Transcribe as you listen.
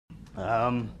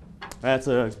It's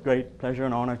a great pleasure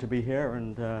and honor to be here,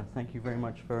 and thank you very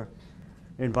much for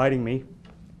inviting me.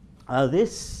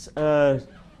 This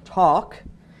talk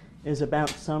is about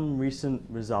some recent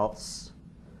results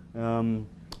on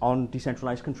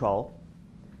decentralized control,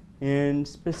 and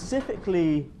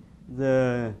specifically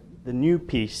the new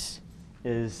piece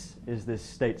is this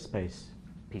state space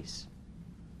piece.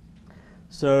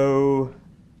 So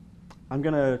I'm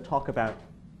going to talk about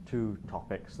two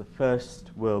topics. The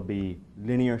first will be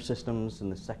linear systems,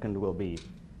 and the second will be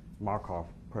Markov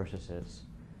processes.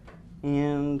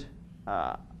 And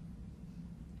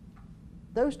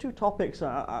those two topics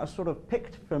are sort of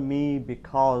picked for me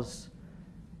because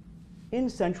in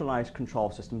centralized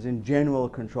control systems, in general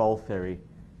control theory,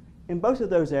 in both of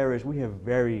those areas we have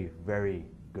very, very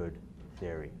good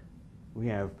theory. We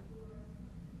have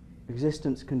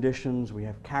existence conditions, we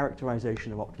have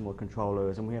characterization of optimal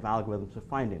controllers, and we have algorithms for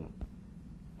finding them.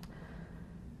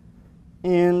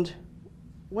 And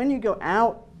when you go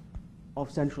out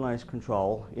of centralized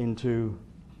control into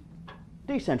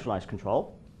decentralized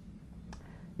control,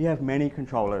 you have many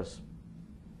controllers.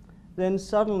 Then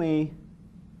suddenly,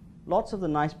 lots of the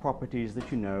nice properties that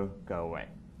you know go away.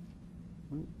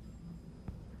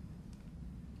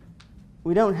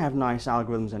 We don't have nice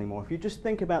algorithms anymore. If you just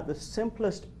think about the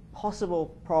simplest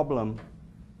possible problem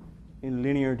in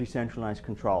linear decentralized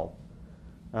control.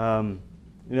 The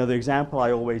example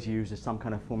I always use is some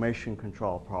kind of formation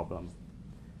control problem,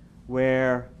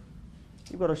 where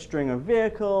you've got a string of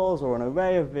vehicles or an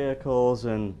array of vehicles,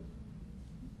 and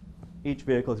each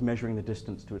vehicle is measuring the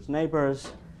distance to its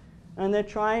neighbors, and they're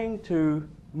trying to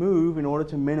move in order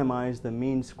to minimize the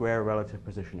mean square relative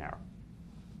position error.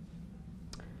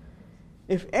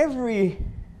 If every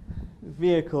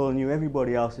vehicle knew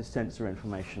everybody else's sensor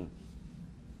information,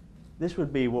 this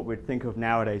would be what we'd think of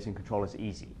nowadays in control as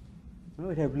easy.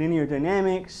 We'd have linear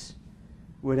dynamics,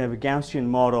 we'd have a Gaussian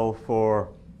model for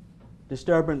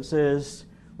disturbances,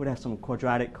 we'd have some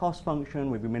quadratic cost function,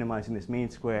 we'd be minimizing this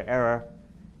mean square error,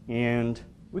 and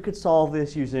we could solve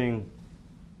this using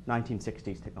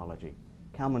 1960s technology,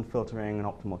 Kalman filtering and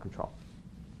optimal control.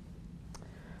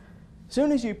 As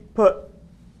soon as you put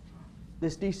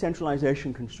this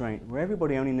decentralization constraint, where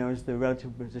everybody only knows the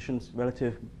relative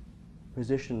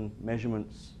position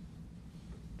measurements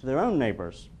to their own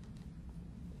neighbors,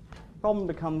 the problem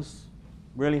becomes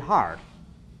really hard.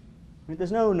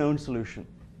 There's no known solution.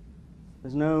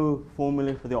 There's no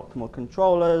formula for the optimal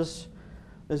controllers.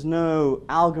 There's no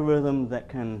algorithm that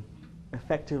can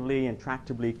effectively and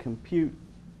tractably compute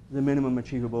the minimum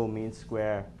achievable mean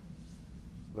square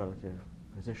relative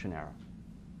position error,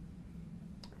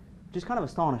 which is kind of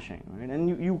astonishing, right? And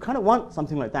you kind of want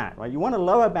something like that, right? You want a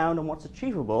lower bound on what's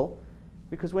achievable,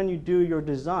 because when you do your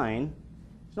design,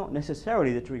 it's not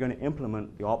necessarily that you're going to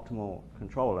implement the optimal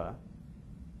controller,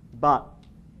 but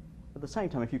at the same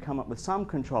time, if you come up with some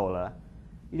controller,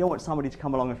 you don't want somebody to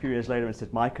come along a few years later and say,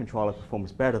 my controller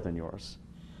performs better than yours.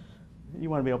 You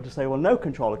want to be able to say, well, no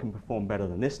controller can perform better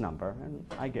than this number, and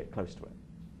I get close to it.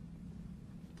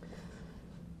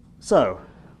 So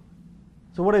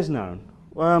what is known?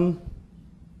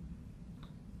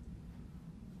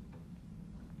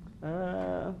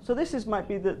 So this might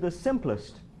be the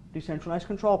simplest decentralized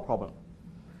control problem.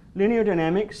 Linear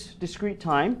dynamics, discrete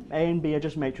time. A and B are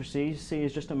just matrices. C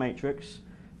is just a matrix.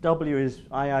 W is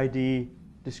IID,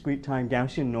 discrete time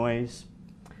Gaussian noise.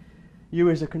 U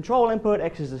is a control input,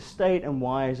 X is a state, and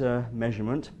Y is a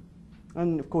measurement.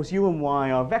 And of course, U and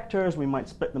Y are vectors. We might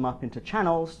split them up into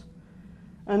channels.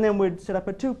 And then we'd set up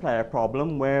a two-player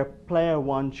problem where player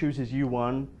 1 chooses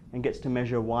U1 and gets to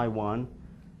measure Y1,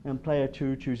 and player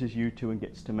 2 chooses U2 and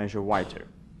gets to measure Y2.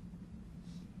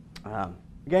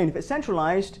 Again, if it's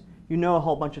centralized, you know a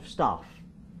whole bunch of stuff.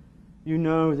 You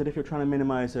know that if you're trying to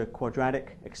minimize a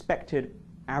quadratic, expected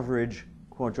average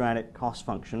quadratic cost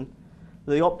function,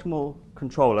 the optimal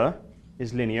controller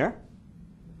is linear.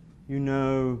 You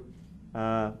know,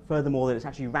 furthermore, that it's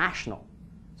actually rational.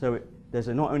 So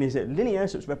not only is it linear,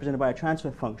 so it's represented by a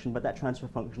transfer function, but that transfer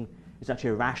function is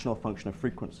actually a rational function of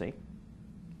frequency.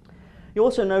 You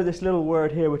also know this little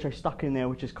word here, which I stuck in there,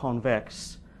 which is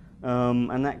convex.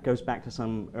 And that goes back to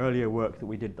some earlier work that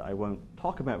we did that I won't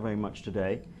talk about very much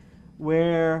today,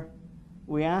 where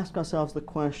we ask ourselves the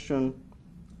question,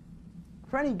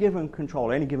 for any given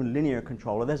controller, any given linear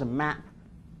controller, there's a map,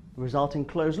 a resulting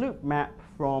closed-loop map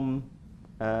from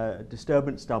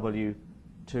disturbance W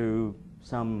to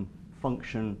some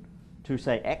function to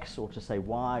say X or to say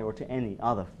Y or to any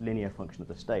other linear function of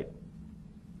the state.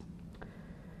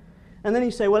 And then you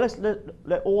say, well,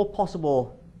 let all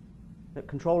possible that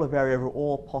controller vary over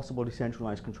all possible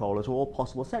decentralized controllers or all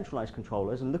possible centralized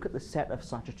controllers and look at the set of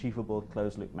such achievable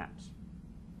closed-loop maps.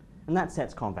 And that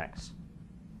set's convex.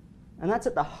 And that's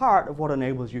at the heart of what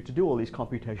enables you to do all these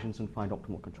computations and find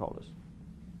optimal controllers.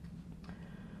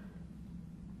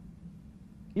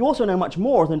 You also know much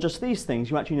more than just these things.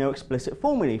 You actually know explicit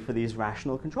formulae for these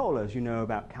rational controllers. You know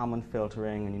about Kalman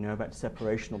filtering, and you know about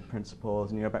separational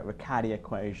principles, and you know about Riccati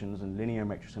equations and linear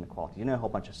matrix inequality. You know a whole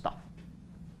bunch of stuff.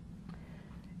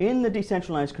 In the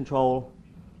decentralized control,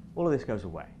 all of this goes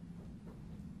away.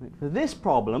 Right? For this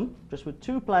problem, just with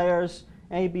two players,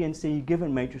 A, B, and C,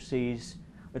 given matrices,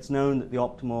 it's known that the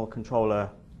optimal controller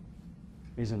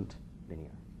isn't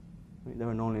linear. Right? There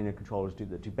are nonlinear controllers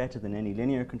that do better than any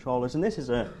linear controllers, and this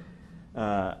is a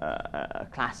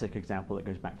classic example that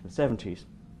goes back to the 70s.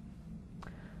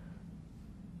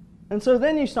 And so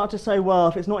then you start to say, well,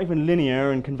 if it's not even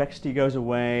linear and convexity goes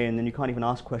away, and then you can't even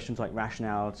ask questions like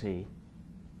rationality,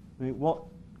 I mean, what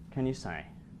can you say?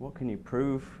 What can you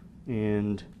prove?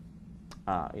 And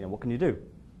what can you do?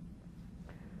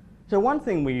 So one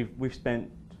thing we've spent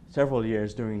several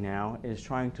years doing now is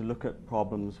trying to look at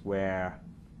problems where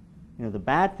the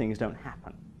bad things don't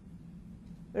happen.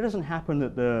 It doesn't happen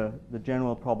that the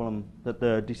general problem, that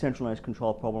the decentralized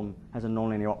control problem has a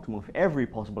nonlinear optimal for every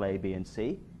possible A, B, and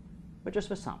C, but just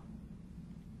for some.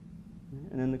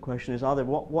 And then the question is,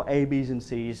 what A, B's, and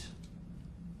C's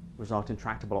result in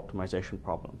tractable optimization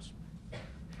problems?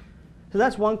 So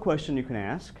that's one question you can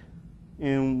ask.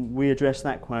 And we addressed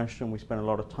that question. We spent a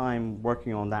lot of time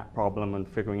working on that problem and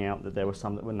figuring out that there were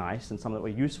some that were nice and some that were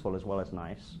useful as well as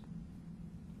nice.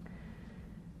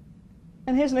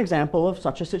 And here's an example of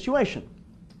such a situation.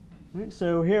 Right,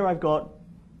 so here I've got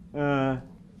a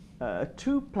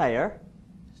two-player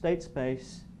state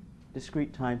space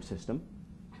discrete time system.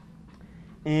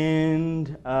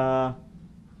 And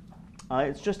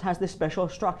it just has this special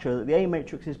structure that the A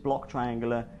matrix is block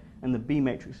triangular and the B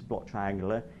matrix is block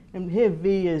triangular. And here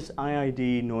V is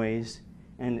IID noise,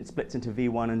 and it splits into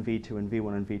V1 and V2, and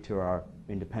V1 and V2 are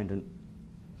independent.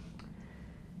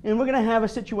 And we're going to have a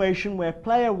situation where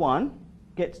player 1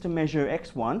 gets to measure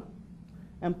x1,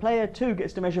 and player 2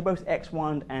 gets to measure both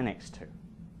x1 and x2.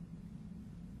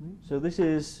 So this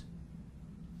is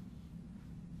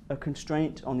a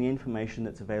constraint on the information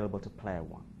that's available to player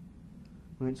 1.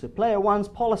 Right, so player 1's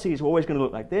policies are always going to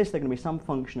look like this. They're going to be some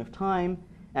function of time.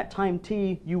 At time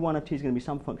t, u1 of t is going to be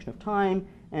some function of time,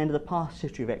 and the past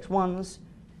history of x1s.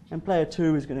 And player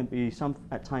 2 is going to be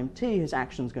at time t, his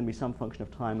action is going to be some function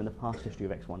of time and the past history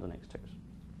of x1s and x2s.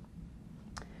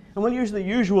 And we'll use the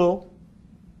usual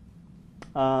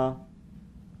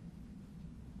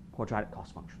quadratic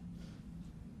cost function.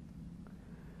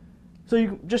 So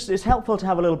it's helpful to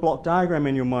have a little block diagram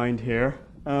in your mind here.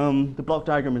 The block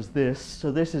diagram is this.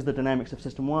 So this is the dynamics of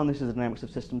system 1, this is the dynamics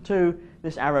of system 2.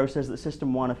 This arrow says that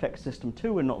system 1 affects system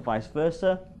 2 and not vice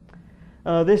versa.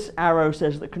 This arrow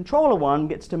says that controller 1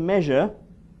 gets to measure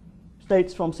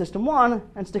states from system 1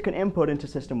 and stick an input into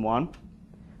system 1.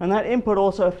 And that input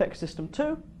also affects system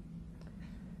 2.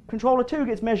 Controller 2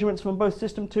 gets measurements from both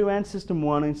system 2 and system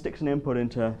 1 and sticks an input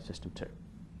into system 2.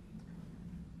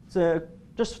 So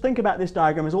just think about this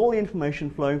diagram as all the information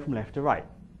flowing from left to right.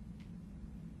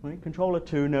 Right? Controller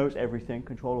 2 knows everything,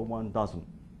 controller 1 doesn't.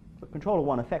 But controller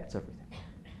 1 affects everything.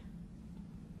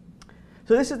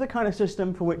 So this is the kind of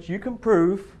system for which you can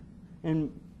prove,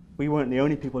 and we weren't the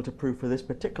only people to prove for this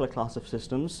particular class of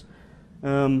systems,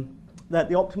 that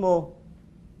the optimal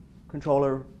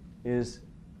controller is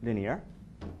linear.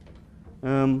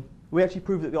 We actually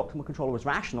proved that the optimal controller was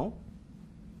rational.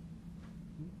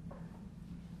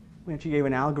 We actually gave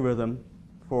an algorithm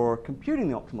for computing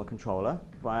the optimal controller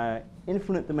via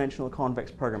infinite dimensional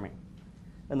convex programming.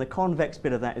 And the convex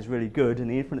bit of that is really good, and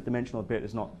the infinite dimensional bit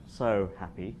is not so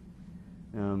happy,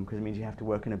 because it means you have to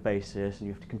work in a basis, and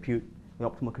you have to compute the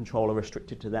optimal controller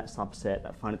restricted to that subset,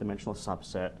 that finite dimensional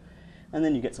subset, and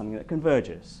then you get something that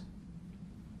converges.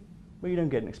 But you don't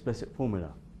get an explicit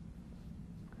formula.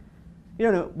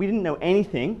 We didn't know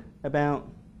anything about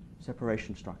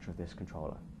separation structure of this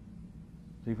controller.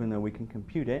 So even though we can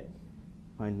compute it,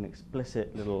 find an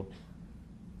explicit little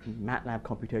MATLAB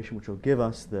computation which will give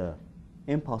us the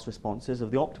impulse responses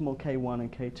of the optimal K1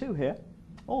 and K2 here,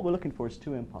 all we're looking for is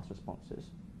 2 impulse responses.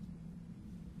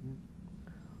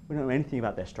 We don't know anything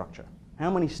about their structure.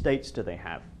 How many states do they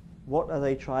have? What are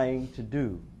they trying to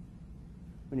do?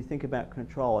 When you think about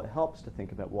control, it helps to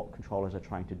think about what controllers are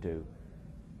trying to do.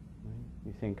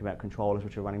 You think about controllers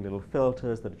which are running little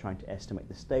filters that are trying to estimate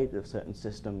the state of certain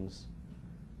systems,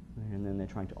 and then they're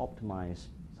trying to optimize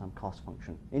some cost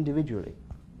function individually.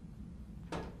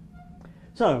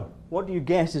 So, what do you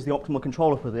guess is the optimal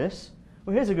controller for this?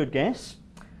 Well, here's a good guess.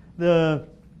 The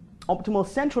optimal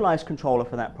centralized controller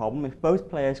for that problem, if both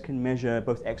players can measure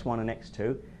both x1 and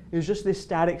x2, is just this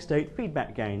static state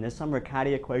feedback gain. There's some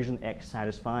Riccati equation x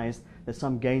satisfies. There's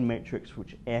some gain matrix,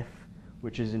 which f,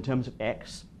 which is in terms of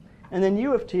x. And then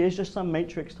u of t is just some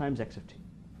matrix times x of t.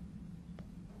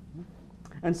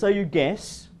 And so you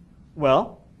guess,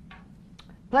 well,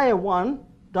 player 1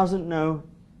 doesn't know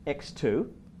x2,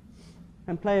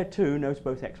 and player 2 knows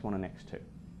both x1 and x2.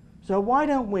 So why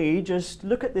don't we just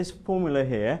look at this formula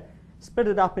here, split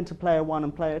it up into player 1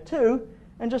 and player 2,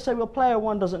 and just say, well, player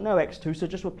 1 doesn't know x2, so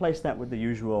just replace that with the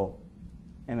usual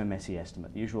MMSE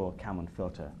estimate, the usual Kalman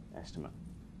filter estimate.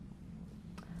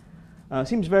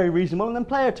 Seems very reasonable. And then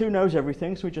player 2 knows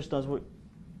everything, so he just does what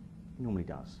he normally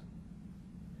does.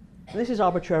 And this is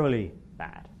arbitrarily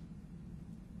bad.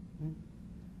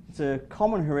 It's a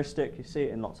common heuristic. You see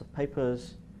it in lots of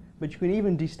papers. But you can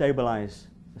even destabilize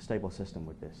the stable system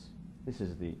with this. This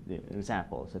is the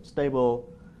example. So it's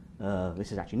stable.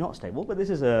 This is actually not stable, but this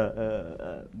is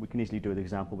we can easily do the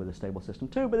example with a stable system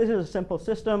too. But this is a simple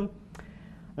system.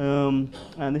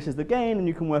 And this is the gain, and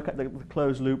you can work out the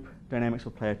closed loop dynamics for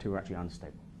player 2 are actually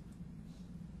unstable.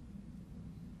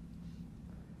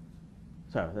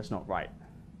 So that's not right.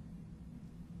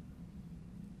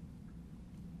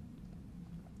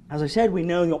 As I said, we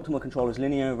know the optimal control is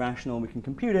linear, rational, we can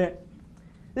compute it.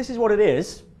 This is what it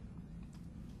is.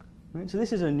 Right? So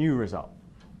this is a new result.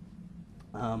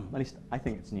 At least I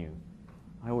think it's new.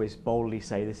 I always boldly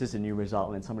say this is a new result,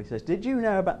 and then somebody says, did you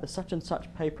know about the such and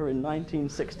such paper in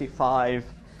 1965?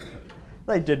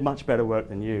 They did much better work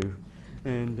than you.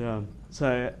 And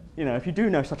so, you know, if you do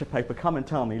know such a paper, come and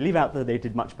tell me. Leave out that they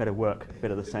did much better work,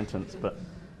 bit of the sentence, but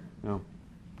no.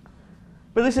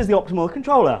 But this is the optimal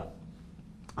controller.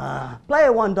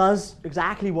 Player 1 does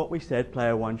exactly what we said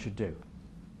player 1 should do.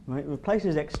 Right? It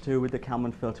replaces x2 with the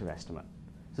Kalman filter estimate.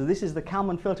 So this is the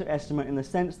Kalman filter estimate in the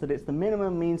sense that it's the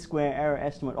minimum mean square error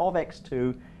estimate of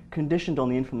x2 conditioned on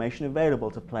the information available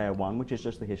to player 1, which is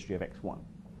just the history of x1.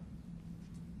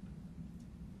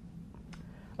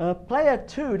 Player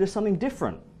 2 does something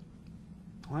different.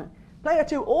 Right? Player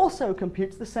 2 also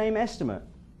computes the same estimate,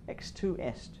 x2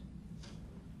 est,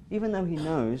 even though he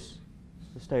knows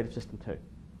the state of system 2.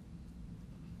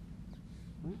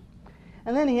 Right?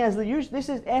 And then he has the usual, this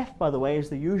is f, by the way, is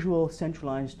the usual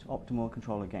centralized optimal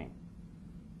controller gain.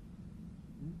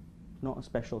 Not a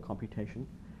special computation.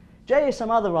 J is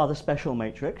some other rather special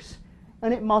matrix,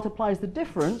 and it multiplies the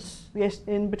difference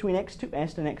in between x2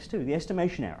 est and x2, the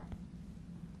estimation error.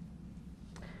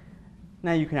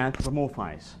 Now you can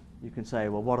anthropomorphize. You can say,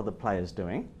 well, what are the players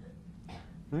doing?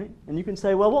 Right? And you can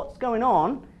say, well, what's going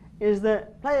on is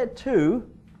that player 2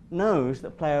 knows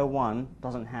that player 1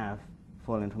 doesn't have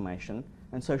full information,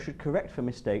 and so should correct for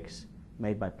mistakes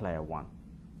made by player 1.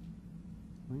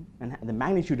 Right? And the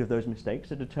magnitude of those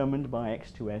mistakes are determined by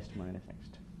x2 est minus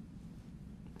x2.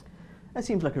 That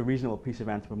seems like a reasonable piece of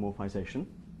anthropomorphization.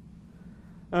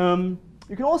 You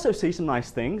can also see some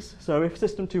nice things. So if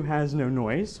system 2 has no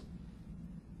noise,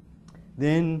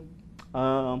 then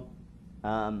x2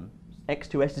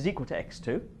 est is equal to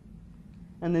x2.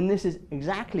 And then this is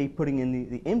exactly putting in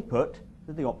the input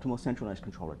that the optimal centralized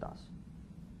controller does.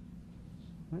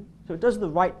 Right? So it does the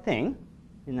right thing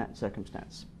in that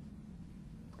circumstance.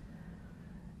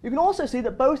 You can also see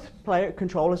that both player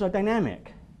controllers are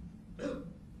dynamic.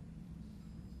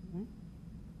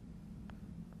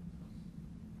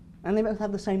 And they both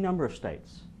have the same number of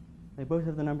states. They both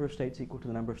have the number of states equal to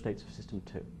the number of states of system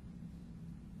 2.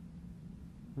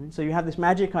 Right? So you have this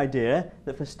magic idea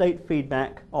that for state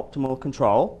feedback optimal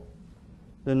control,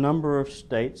 the number of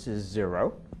states is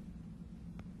 0.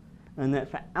 And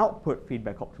that for output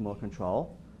feedback optimal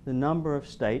control, the number of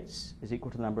states is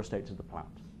equal to the number of states of the plant.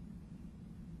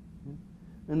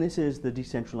 And this is the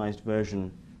decentralized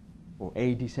version, or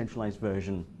a decentralized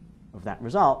version of that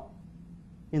result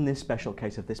in this special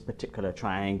case of this particular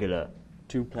triangular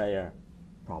two-player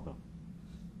problem.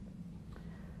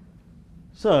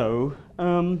 So,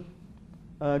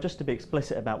 just to be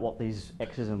explicit about what these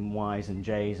x's and y's and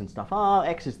j's and stuff are,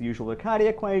 x is the usual Riccati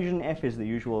equation, f is the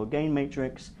usual gain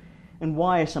matrix, and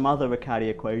y is some other Riccati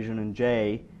equation, and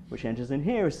j, which enters in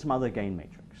here, is some other gain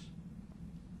matrix.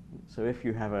 So if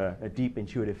you have a deep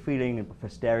intuitive feeling and prefer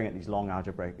staring at these long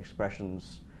algebraic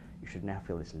expressions, you should now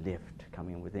feel this lift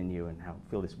coming within you and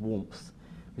feel this warmth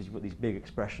because you've got these big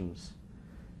expressions.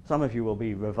 Some of you will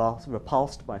be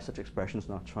repulsed by such expressions,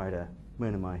 and I'll try to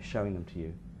minimize showing them to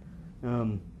you.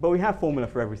 But we have formula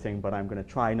for everything, but I'm going to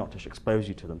try not to expose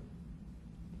you to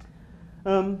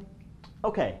them.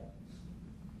 Okay.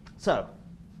 So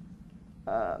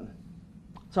I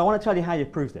want to tell you how you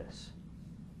prove this.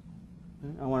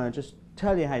 I want to just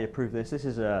tell you how you prove this. This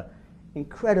is an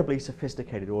incredibly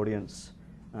sophisticated audience,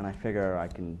 and I figure I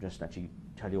can just actually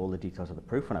tell you all the details of the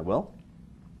proof, and I will.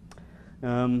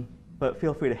 But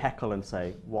feel free to heckle and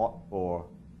say what or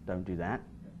don't do that.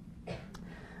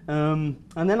 And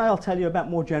then I'll tell you about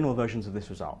more general versions of this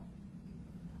result.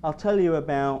 I'll tell you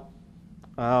about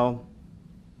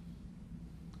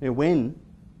when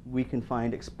we can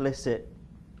find explicit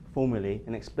formulae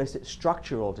and explicit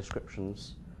structural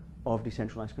descriptions of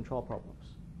decentralized control problems.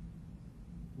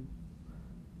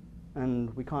 And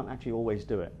we can't actually always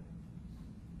do it.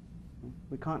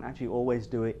 We can't actually always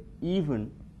do it,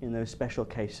 even in those special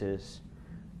cases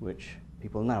which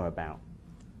people know about.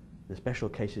 The special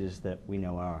cases that we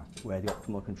know are where the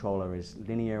optimal controller is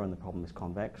linear and the problem is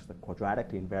convex, the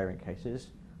quadratically invariant cases.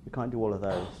 We can't do all of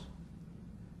those.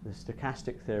 The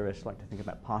stochastic theorists like to think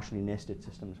about partially nested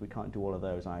systems. We can't do all of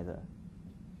those either.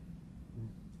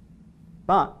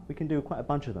 But we can do quite a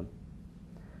bunch of them.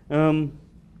 And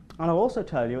I'll also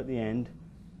tell you at the end,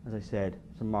 as I said,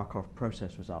 some Markov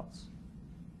process results.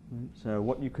 So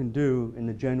what you can do in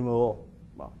the general,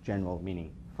 well, general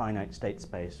meaning finite state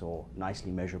space or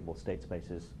nicely measurable state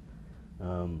spaces,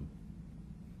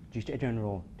 just a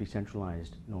general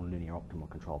decentralized nonlinear optimal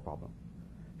control problem.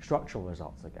 Structural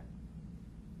results again.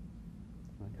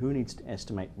 Right? Who needs to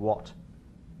estimate what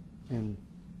and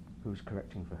who's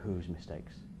correcting for whose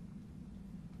mistakes?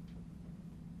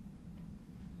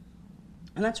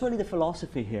 And that's really the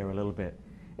philosophy here a little bit.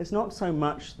 It's not so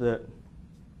much that,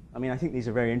 I mean, I think these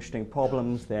are very interesting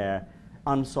problems. They're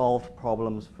unsolved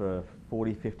problems for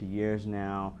 40, 50 years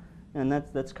now. And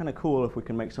that's kind of cool if we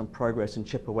can make some progress and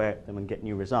chip away at them and get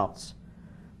new results.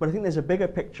 But I think there's a bigger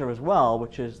picture as well,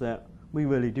 which is that we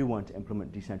really do want to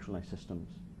implement decentralized systems,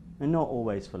 and not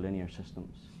always for linear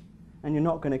systems. And you're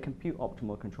not going to compute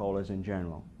optimal controllers in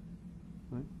general.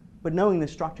 Right? But knowing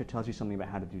this structure tells you something about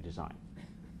how to do design.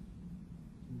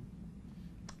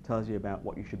 Tells you about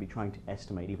what you should be trying to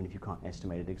estimate, even if you can't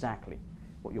estimate it exactly,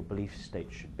 what your belief state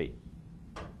should be.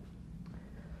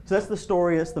 So that's the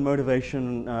story, that's the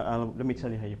motivation. Let me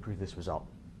tell you how you prove this result.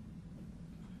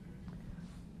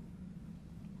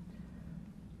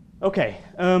 Okay,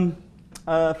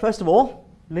 first of all,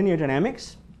 linear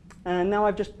dynamics. And now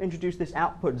I've just introduced this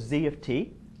output z of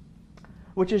t,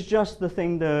 which is just the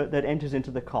thing that enters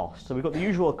into the cost. So we've got the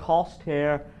usual cost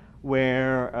here,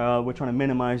 where we're trying to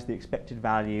minimize the expected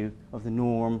value of the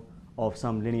norm of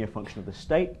some linear function of the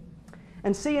state.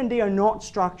 And C and D are not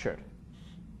structured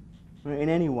in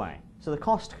any way. So the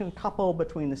cost can couple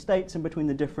between the states and between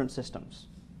the different systems.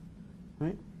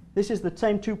 Right? This is the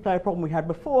same two-player problem we had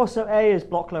before. So A is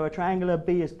block lower triangular,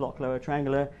 B is block lower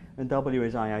triangular, and W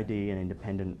is IID and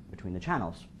independent between the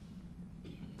channels.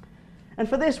 And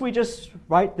for this, we just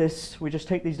write this, we just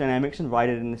take these dynamics and write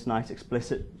it in this nice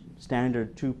explicit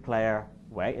standard two-player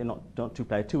way, and not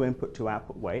two-player, two-input,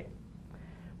 two-output way,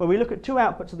 where we look at two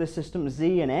outputs of this system,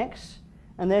 Z and X,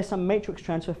 and there's some matrix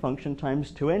transfer function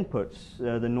times two inputs,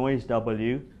 the noise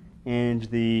W and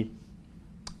the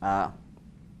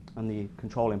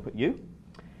control input U.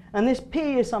 And this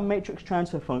P is some matrix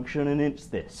transfer function, and it's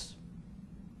this.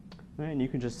 Right? And you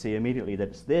can just see immediately that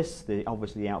it's this.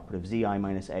 Obviously, the output of Zi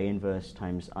minus A inverse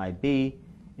times IB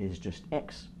is just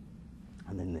X.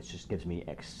 And then this just gives me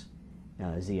X,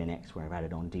 Z and X, where I've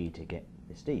added on D to get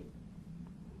this D.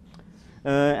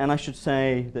 And I should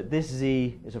say that this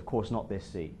Z is, of course, not this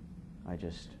Z. I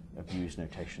just abused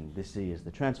notation. This Z is the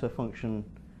transfer function,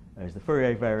 is the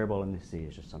Fourier variable, and this Z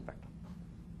is just some vector.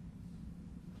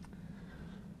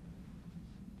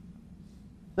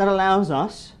 That allows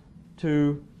us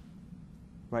to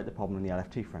write the problem in the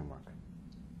LFT framework.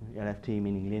 LFT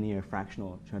meaning linear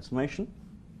fractional transformation.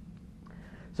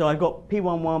 So I've got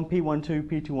P11, P12,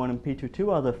 P21, and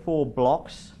P22 are the four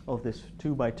blocks of this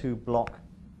 2x2 block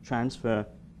transfer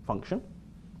function.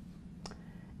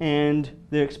 And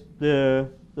the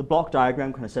block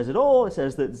diagram kind of says it all. It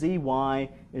says that Zy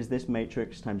is this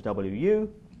matrix times Wu.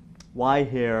 Y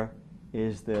here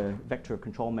is the vector of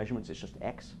control measurements. It's just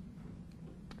X.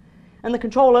 And the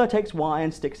controller takes Y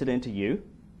and sticks it into U.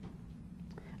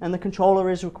 And the controller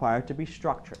is required to be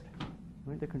structured.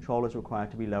 Right? The controller is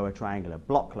required to be lower triangular,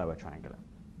 block lower triangular.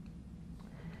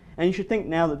 And you should think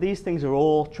now that these things are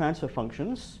all transfer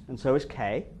functions, and so is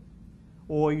K.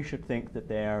 Or you should think that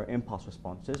they're impulse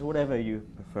responses, whatever you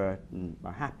prefer and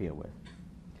are happier with.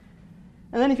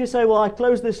 And then if you say, well, I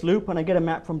close this loop and I get a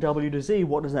map from W to Z,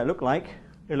 what does that look like?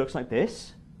 It looks like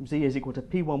this. Z is equal to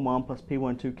P11 plus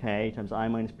P12K times I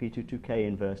minus P22K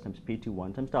inverse times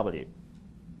P21 times W.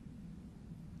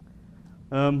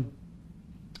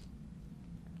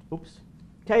 Oops.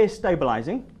 K is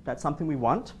stabilizing. That's something we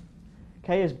want.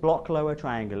 K is block lower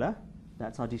triangular.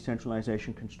 That's our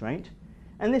decentralization constraint.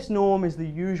 And this norm is the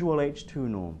usual H2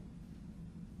 norm.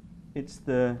 It's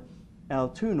the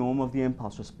L2 norm of the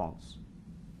impulse response.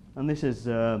 And this is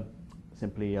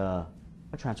simply a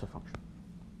transfer function.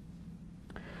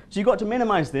 So you've got to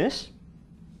minimize this,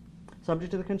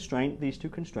 subject to the constraint, these two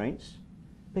constraints,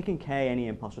 picking K, any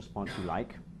impulse response you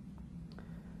like.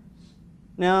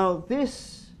 Now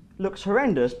this looks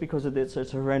horrendous because it's a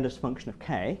horrendous function of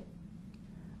K,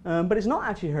 but it's not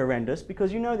actually horrendous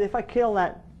because you know that if I kill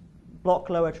that block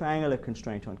lower triangular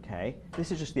constraint on K,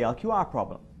 this is just the LQR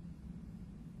problem.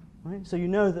 Right? So you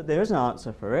know that there is an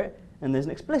answer for it, and there's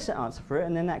an explicit answer for it,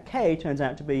 and then that K turns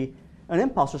out to be an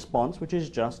impulse response, which is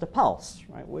just a pulse,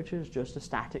 right? Which is just a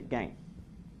static gain.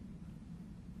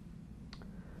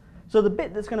 So the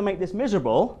bit that's going to make this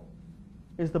miserable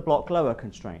is the block lower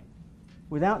constraint.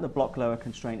 Without the block lower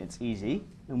constraint, it's easy,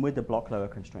 and with the block lower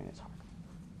constraint, it's hard.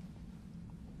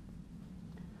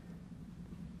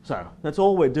 So that's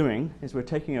all we're doing, is we're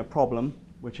taking a problem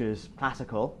which is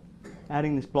classical,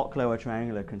 adding this block lower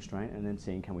triangular constraint, and then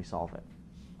seeing can we solve it.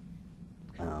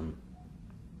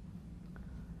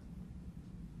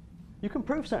 You can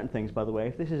prove certain things, by the way,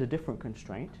 if this is a different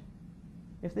constraint.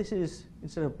 If this is,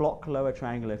 instead of block lower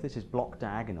triangular, if this is block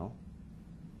diagonal,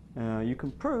 you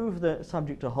can prove that,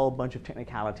 subject to a whole bunch of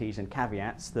technicalities and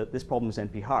caveats, that this problem is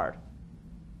NP hard.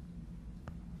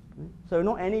 So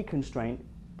not any constraint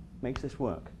makes this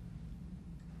work.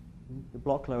 The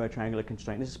block lower triangular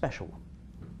constraint is a special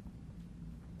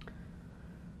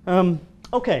one.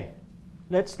 Okay,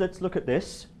 let's look at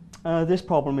this. This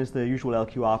problem is the usual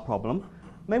LQR problem.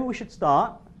 Maybe we should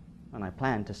start, and I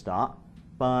plan to start,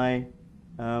 by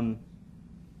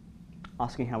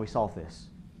asking how we solve this.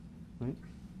 Right?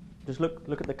 Just look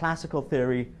at the classical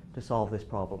theory to solve this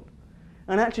problem.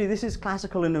 And actually, this is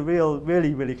classical in a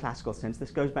really classical sense.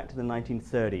 This goes back to the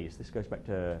 1930s. This goes back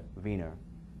to Wiener.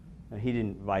 He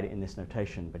didn't write it in this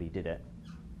notation, but he did it.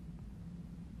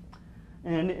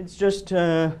 And it's just,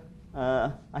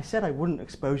 I said I wouldn't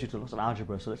expose you to lots of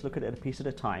algebra, so let's look at it a piece at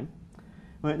a time.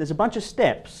 Right, there's a bunch of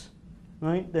steps.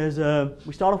 Right?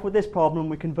 We start off with this problem,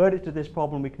 we convert it to this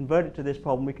problem, we convert it to this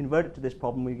problem, we convert it to this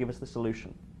problem, we give us the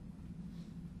solution.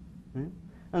 Right?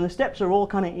 And the steps are all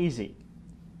kind of easy.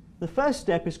 The first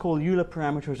step is called Euler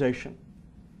parameterization.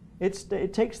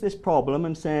 It takes this problem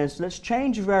and says, let's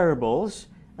change variables,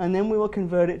 and then we will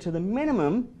convert it to the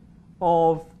minimum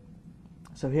of,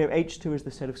 so here H2 is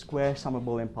the set of square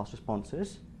summable impulse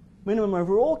responses, minimum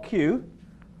over all Q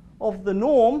of the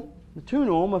norm, the 2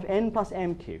 norm of n plus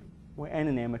mq, where n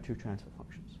and m are 2 transfer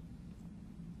functions.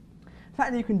 The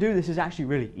fact that you can do this is actually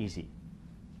really easy.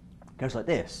 It goes like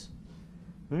this.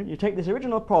 Right? You take this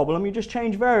original problem, you just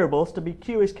change variables to be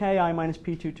q is ki minus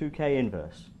p22 k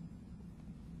inverse.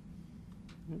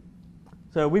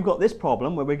 So we've got this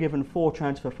problem where we're given 4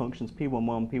 transfer functions,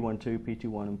 p11, p12,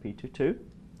 p21, and p22.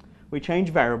 We change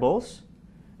variables,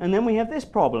 and then we have this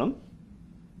problem.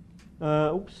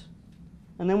 And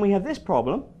then we have this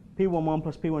problem, p11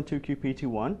 plus p12 q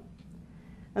p21.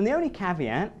 And the only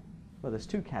caveat, well, there's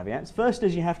 2 caveats. First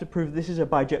is you have to prove this is a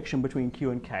bijection between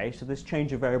q and k, so this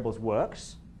change of variables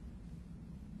works.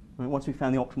 And once we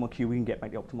found the optimal q, we can get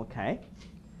back the optimal k.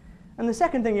 And the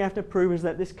second thing you have to prove is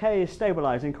that this k is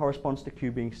stabilizing corresponds to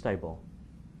q being stable.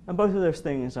 And both of those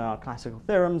things are classical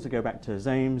theorems that go back to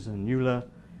Zames and Euler,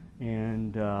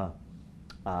 and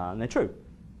they're true.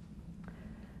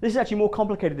 This is actually more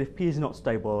complicated if p is not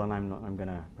stable, and I'm going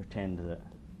to pretend that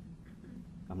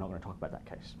I'm not going to talk about that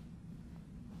case.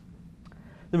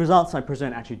 The results I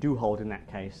present actually do hold in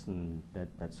that case, and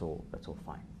that's all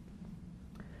fine.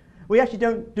 We actually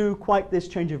don't do quite this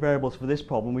change of variables for this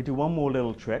problem. We do one more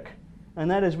little trick,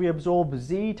 and that is we absorb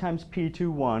z times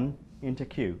p21 into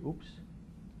q. Oops.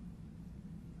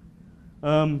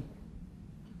 And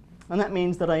that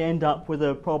means that I end up with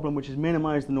a problem which is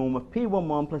minimize the norm of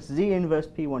p11 plus z inverse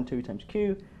p12 times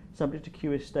q, subject to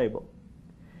q is stable.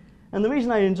 And the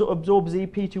reason I absorb z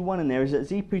p21 in there is that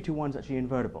z p21 is actually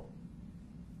invertible.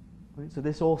 Right? So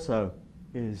this also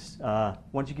is,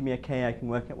 once you give me a k, I can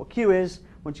work out what q is.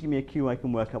 Once you give me a q, I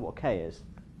can work out what k is.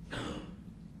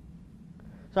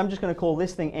 So I'm just going to call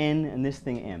this thing n and this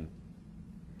thing m.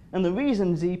 And the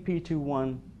reason z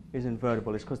p21 is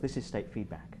invertible is because this is state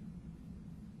feedback.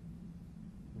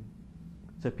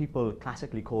 So people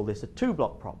classically call this a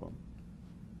 2-block problem.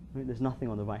 Right? There's nothing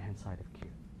on the right-hand side of q.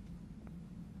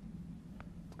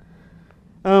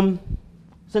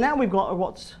 So now we've got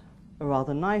what's a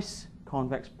rather nice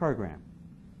convex program.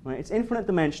 Right? It's infinite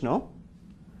dimensional,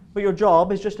 but your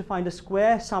job is just to find a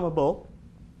square summable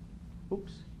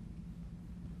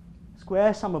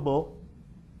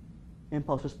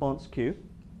impulse response Q,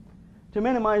 to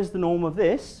minimize the norm of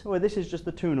this, where this is just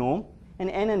the 2 norm, and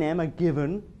n and m are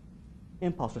given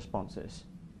impulse responses.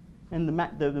 And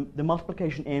the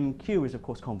multiplication mq is, of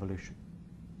course, convolution.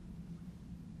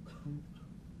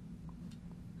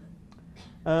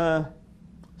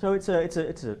 So it's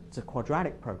a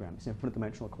quadratic program. It's an infinite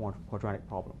dimensional quadratic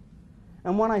problem.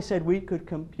 And when I said we could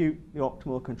compute the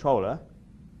optimal controller,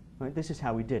 right, this is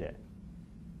how we did it.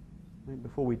 Right,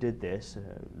 before we did this,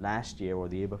 last year or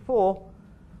the year before,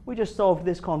 we just solved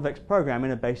this convex program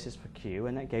in a basis for Q,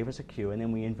 and that gave us a Q, and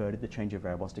then we inverted the change of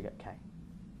variables to get K.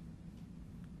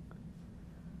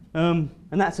 And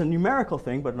that's a numerical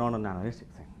thing, but not an analytic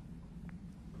thing.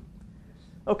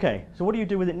 Okay, so what do you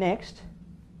do with it next?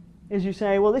 Is you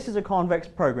say, well, this is a convex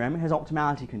program. It has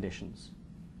optimality conditions.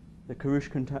 The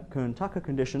Kern-Tucker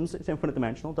conditions, it's infinite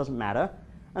dimensional, doesn't matter.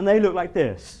 And they look like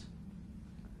this.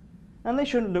 And they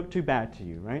shouldn't look too bad to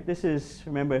you, right? This is,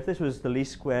 remember, if this was the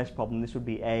least squares problem, this would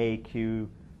be A, Q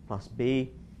plus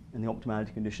B. And the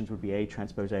optimality conditions would be A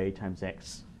transpose A times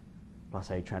X plus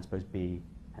A transpose B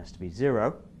has to be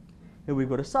 0. Here we've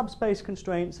got a subspace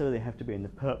constraint, so they have to be in the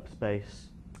perp space.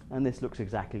 And this looks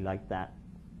exactly like that.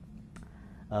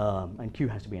 And Q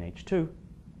has to be in H2.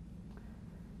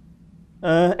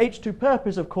 H2 perp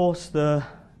is, of course, the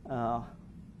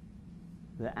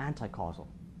anti-causal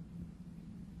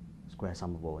square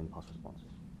summable impulse responses.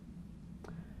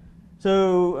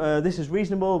 So this is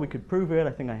reasonable. We could prove it.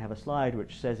 I think I have a slide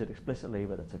which says it explicitly,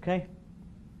 but that's okay.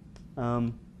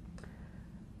 The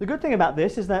good thing about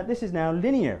this is that this is now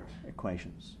linear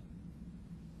equations.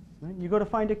 Right? You've got to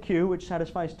find a Q which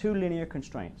satisfies 2 linear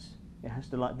constraints. It has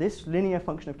to, like, this linear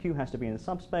function of Q has to be in a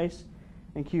subspace,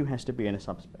 and Q has to be in a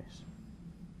subspace.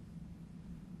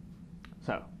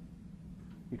 So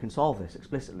you can solve this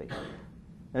explicitly.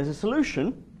 There's a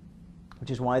solution,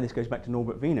 which is why this goes back to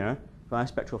Norbert Wiener, via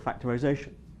spectral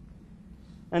factorization.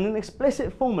 And an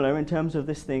explicit formula in terms of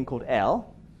this thing called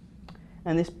L,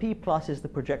 and this P plus is the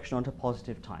projection onto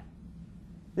positive time.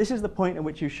 This is the point at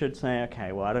which you should say,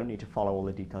 okay, well, I don't need to follow all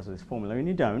the details of this formula, and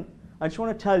you don't. I just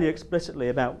want to tell you explicitly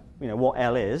about, what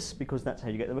L is, because that's how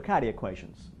you get the Riccati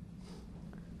equations.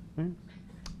 Right?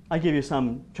 I give you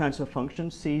some transfer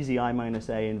functions, C, Zi minus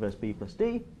A inverse B plus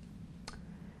D.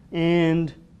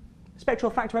 And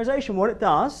spectral factorization, what it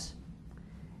does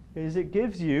is it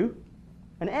gives you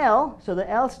an L, so that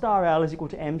L star L is equal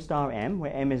to M star M,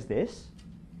 where M is this.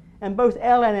 And both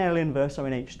L and L inverse are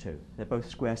in H2. They're both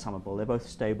square summable. They're both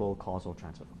stable causal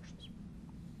transfer functions.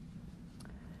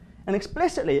 And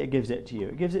explicitly it gives it to you.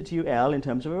 It gives it to you L in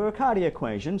terms of a Riccati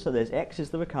equation. So there's X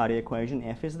is the Riccati equation,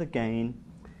 F is the gain,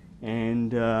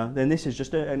 and then this is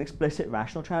just an explicit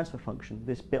rational transfer function.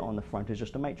 This bit on the front is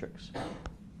just a matrix.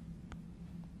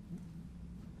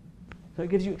 So it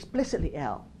gives you explicitly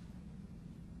L.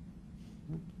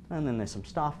 And then there's some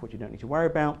stuff which you don't need to worry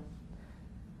about.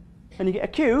 And you get a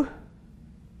Q.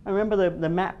 And remember the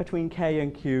map between K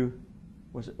and Q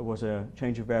was a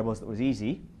change of variables that was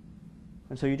easy.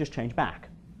 And so you just change back.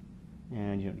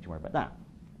 And you don't need to worry about that.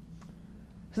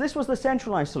 So this was the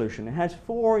centralized solution. It has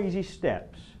 4 easy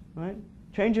steps. Right?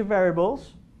 Change of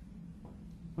variables.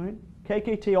 Right?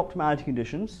 KKT optimality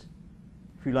conditions.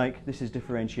 If you like, this is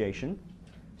differentiation.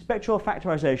 Spectral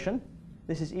factorization.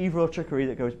 This is evil trickery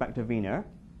that goes back to Wiener.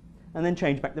 And then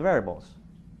change back the variables.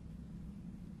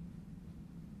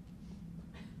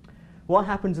 What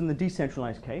happens in the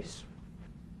decentralized case?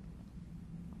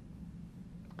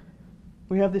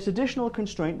 We have this additional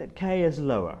constraint that K is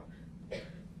lower.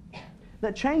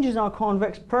 That changes our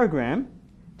convex program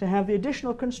to have the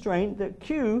additional constraint that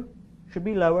Q should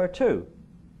be lower too,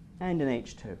 and in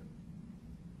H2.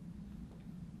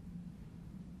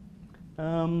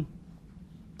 And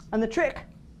the trick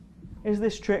is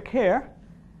this trick here,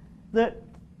 that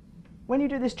when you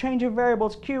do this change of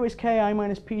variables, Q is Ki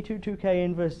minus P22 K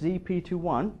inverse Z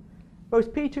P21,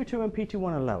 both P22 and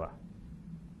P21 are lower.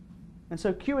 And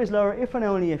so Q is lower if and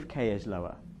only if K is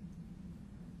lower.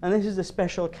 And this is a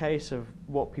special case of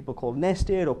what people call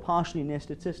nested or partially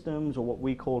nested systems, or what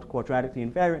we called quadratically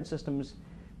invariant systems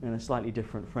in a slightly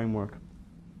different framework.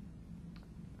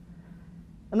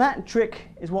 And that trick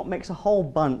is what makes a whole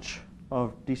bunch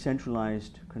of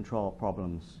decentralized control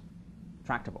problems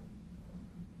tractable.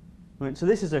 Right, so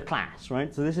this is a class,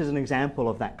 right? So this is an example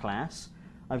of that class.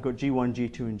 I've got G1,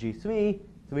 G2, and G3,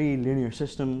 3 linear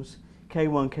systems,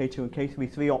 K1, K2, and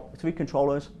K3, three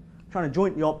controllers, trying to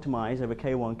jointly optimize over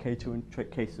K1, K2, and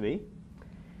K3.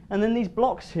 And then these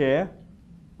blocks here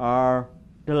are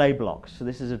delay blocks. So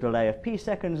this is a delay of P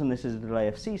seconds, and this is a delay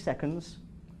of C seconds.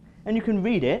 And you can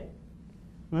read it,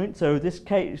 right? So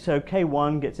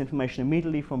K1 gets information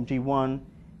immediately from G1,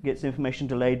 gets information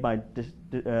delayed by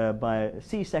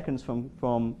c seconds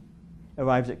from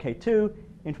arrives at k2.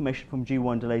 Information from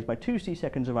G1 delays by 2c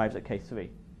seconds arrives at k3.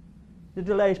 The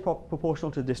delay is proportional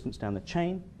to the distance down the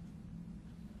chain.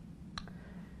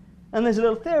 And there's a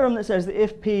little theorem that says that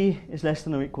if p is less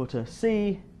than or equal to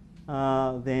c,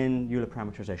 then Euler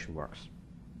parameterization works.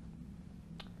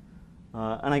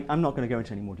 And I'm not going to go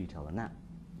into any more detail than that.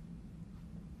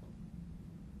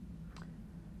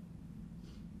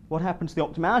 What happens to the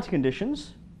optimality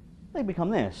conditions? They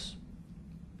become this.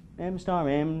 M star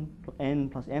m n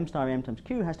plus m star m times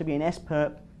q has to be an S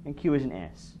perp, and q is an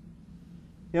S.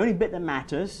 The only bit that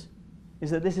matters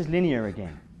is that this is linear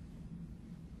again.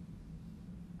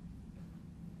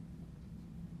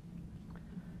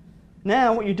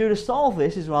 Now, what you do to solve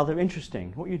this is rather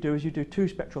interesting. What you do is you do two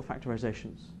spectral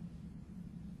factorizations.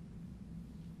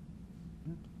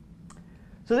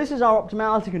 So this is our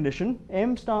optimality condition.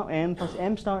 M star n plus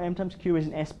m star m times q is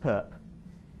an S perp.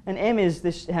 And m is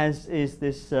this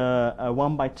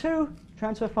 1 by 2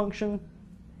 transfer function.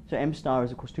 So m star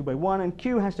is of course 2 by 1, and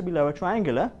q has to be lower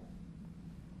triangular.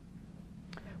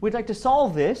 We'd like to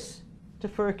solve this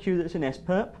for a q that's an S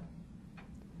perp.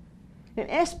 An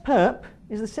S perp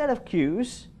is the set of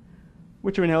q's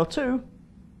which are in L2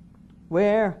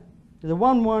 where the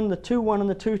 1, 1, the 2, 1, and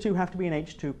the 2, 2 have to be an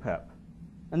H2 perp.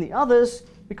 And the others,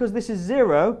 because this is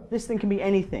 0, this thing can be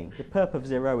anything. The perp of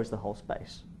 0 is the whole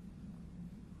space.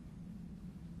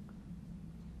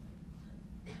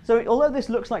 So although this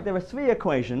looks like there are 3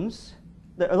 equations,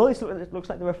 although this looks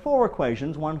like there are 4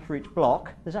 equations, one for each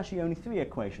block, there's actually only 3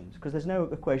 equations, because there's no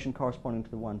equation corresponding to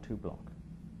the 1, 2 block.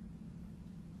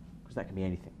 Because that can be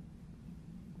anything.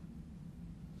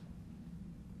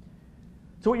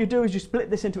 So what you do is you split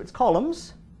this into its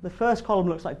columns. The first column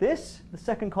looks like this, the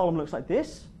second column looks like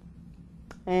this,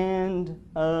 and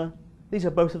these are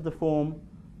both of the form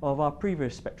of our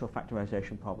previous spectral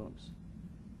factorization problems.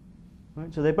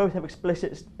 Right? So they both have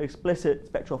explicit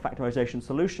spectral factorization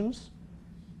solutions,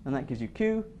 and that gives you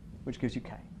Q, which gives you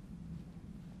K.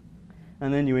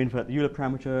 And then you invert the Euler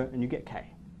parameter and you get K,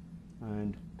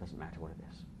 and it doesn't matter what it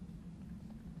is.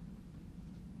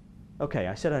 Okay,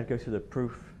 I said I'd go through the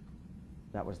proof.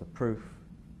 That was the proof.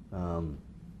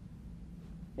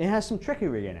 It has some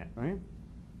trickery in it, right?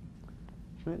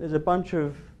 There's a bunch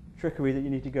of trickery that you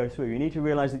need to go through. You need to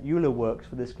realize that Euler works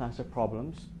for this class of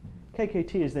problems.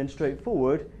 KKT is then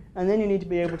straightforward, and then you need to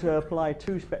be able to apply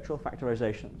 2 spectral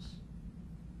factorizations.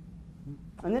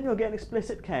 And then you'll get an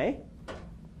explicit K,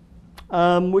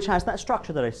 which has that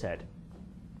structure that I said.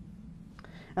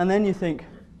 And then you think,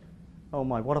 oh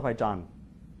my, what have I done?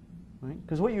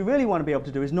 Because what you really want to be able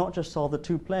to do is not just solve the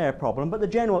 2-player problem, but the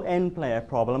general n-player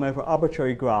problem over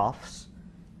arbitrary graphs.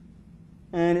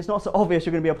 And it's not so obvious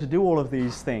you're going to be able to do all of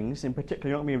these things. In particular,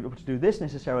 you're not going to be able to do this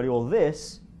necessarily, or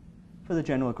this, for the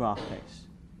general graph case.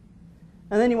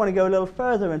 And then you want to go a little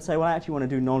further and say, well, I actually want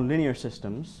to do nonlinear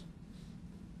systems.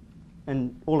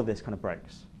 And all of this kind of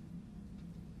breaks.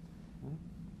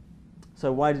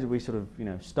 So why did we sort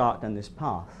of start down this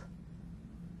path?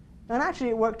 And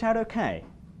actually, it worked out OK.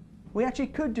 We actually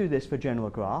could do this for general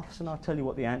graphs, and I'll tell you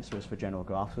what the answer is for general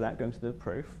graphs without going through the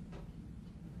proof.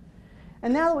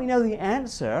 And now that we know the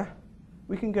answer,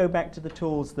 we can go back to the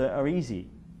tools that are easy.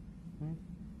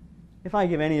 If I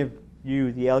give any of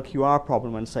you the LQR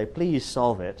problem and say, please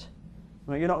solve it,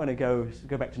 well, you're not going to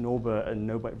go back to Norbert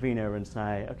and Wiener and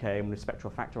say, OK, I'm going to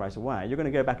spectral factorize away. You're going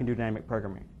to go back and do dynamic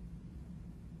programming.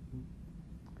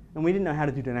 And we didn't know how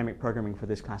to do dynamic programming for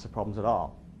this class of problems at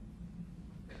all.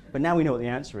 But now we know what the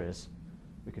answer is,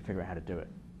 we can figure out how to do it.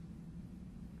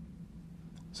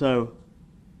 So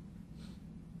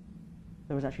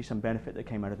there was actually some benefit that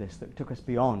came out of this that took us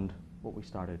beyond what we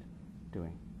started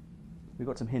doing. We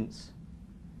got some hints.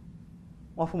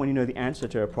 Often when you know the answer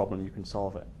to a problem, you can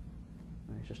solve it.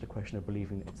 And it's just a question of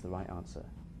believing that it's the right answer.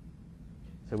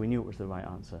 So we knew it was the right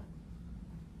answer.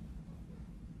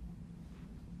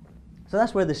 So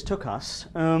that's where this took us.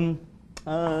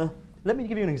 Let me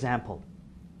give you an example.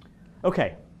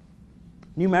 OK,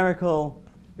 numerical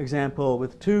example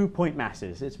with 2 point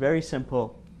masses. It's very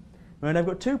simple. Right, I've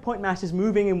got 2 point masses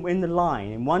moving in the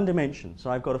line in 1 dimension. So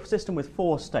I've got a system with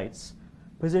 4 states,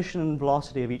 position and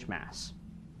velocity of each mass.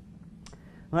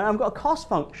 Right, I've got a cost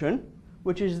function,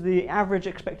 which is the average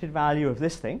expected value of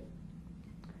this thing.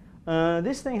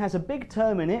 This thing has a big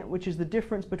term in it, which is the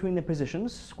difference between the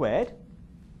positions squared.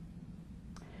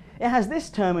 It has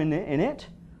this term in it,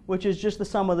 which is just the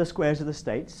sum of the squares of the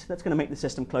states. That's going to make the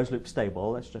system closed loop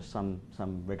stable. That's just some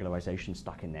regularization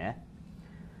stuck in there.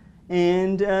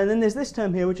 And then there's this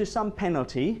term here, which is some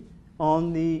penalty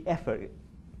on the effort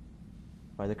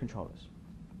by the controllers.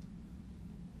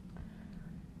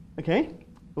 Okay,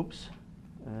 oops.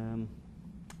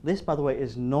 This, by the way,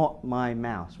 is not my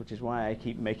mouse, which is why I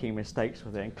keep making mistakes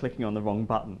with it and clicking on the wrong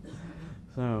button.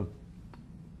 So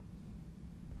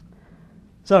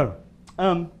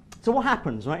what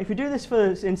happens, right? If you do this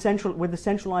with the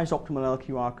centralized optimal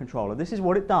LQR controller, this is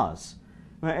what it does.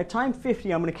 Right? At time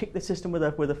 50, I'm going to kick the system with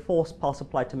a force pulse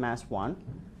applied to mass 1.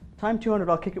 Time 200,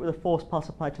 I'll kick it with a force pulse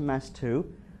applied to mass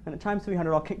 2. And at time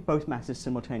 300, I'll kick both masses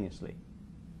simultaneously.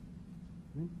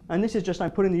 And this is just,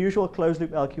 I'm putting the usual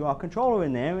closed-loop LQR controller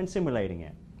in there and simulating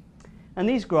it. And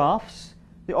these graphs,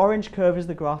 the orange curve is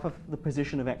the graph of the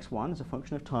position of x1 as a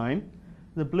function of time.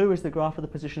 The blue is the graph of the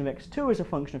position of x2 as a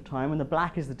function of time. And the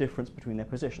black is the difference between their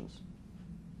positions.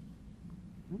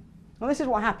 Now this is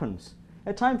what happens.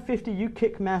 At time 50, you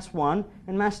kick mass 1,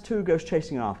 and mass 2 goes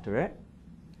chasing after it.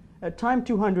 At time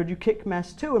 200, you kick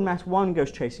mass 2, and mass 1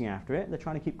 goes chasing after it. They're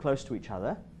trying to keep close to each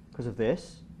other because of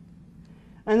this.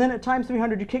 And then at time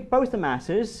 300, you kick both the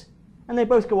masses, and they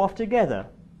both go off together.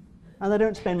 And they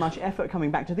don't spend much effort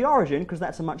coming back to the origin, because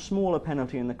that's a much smaller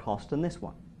penalty in the cost than this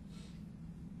one.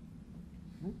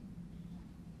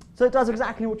 So it does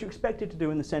exactly what you expect it to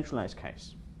do in the centralized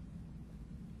case.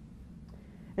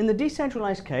 In the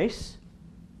decentralized case,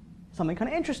 something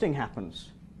kind of interesting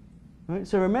happens. Right?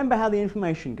 So remember how the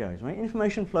information goes. Right?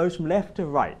 Information flows from left to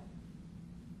right.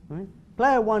 Right?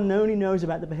 Player 1 only knows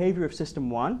about the behavior of system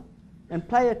 1, and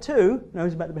player 2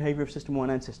 knows about the behavior of system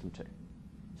 1 and system 2.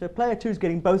 So player 2 is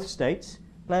getting both states.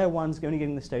 Player 1 is only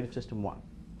getting the state of system 1.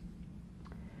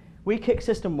 We kick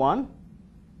system 1.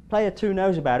 Player 2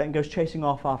 knows about it and goes chasing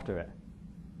off after it.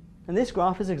 And this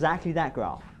graph is exactly that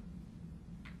graph.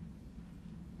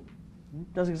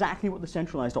 It does exactly what the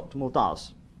centralized optimal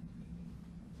does.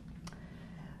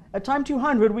 At time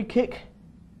 200, we kick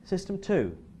system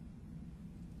 2.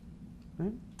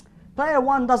 Right? Player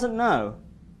 1 doesn't know.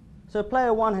 So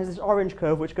player 1 has this orange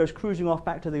curve which goes cruising off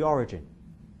back to the origin.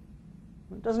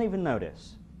 It doesn't even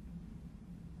notice.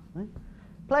 Right?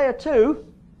 Player 2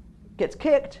 gets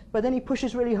kicked, but then he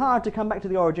pushes really hard to come back to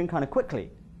the origin kind of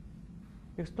quickly.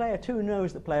 Because player 2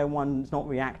 knows that player 1 is not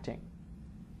reacting.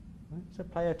 Right? So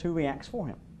player 2 reacts for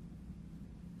him.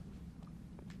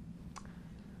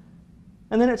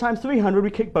 And then at time 300, we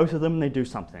kick both of them and they do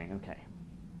something. Okay.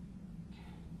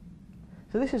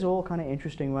 So this is all kind of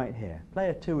interesting right here.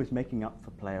 Player 2 is making up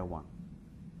for player 1.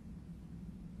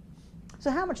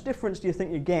 So how much difference do you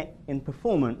think you get in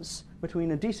performance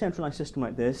between a decentralized system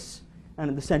like this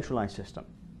and the centralized system?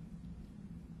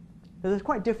 So there's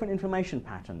quite different information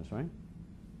patterns, right?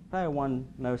 Player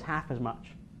 1 knows half as much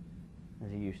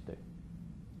as he used to.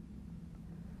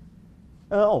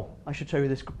 I should show you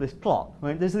this plot.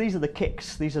 Right? These are the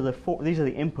kicks. These are the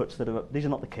inputs that are. These are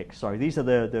not the kicks. Sorry. These are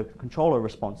the controller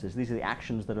responses. These are the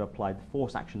actions that are applied, the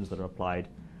force actions that are applied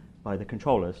by the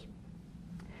controllers.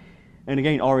 And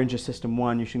again, orange is system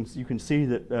 1. You can see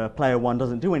that player 1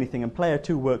 doesn't do anything, and player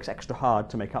 2 works extra hard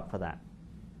to make up for that.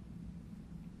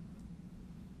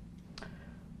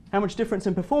 How much difference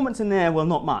in performance in there? Well,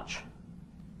 not much.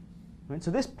 Right?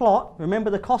 So this plot, remember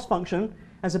the cost function,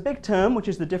 has a big term, which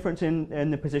is the difference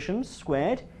in the positions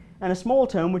squared, and a small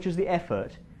term, which is the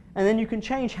effort. And then you can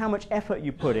change how much effort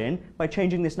you put in by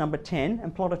changing this number 10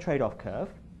 and plot a trade-off curve.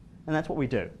 And that's what we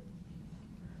do.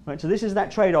 Right, so this is that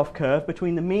trade-off curve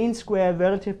between the mean square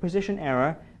relative position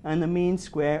error and the mean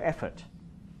square effort.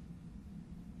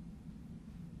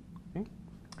 Okay.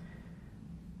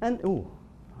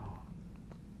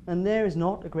 And there is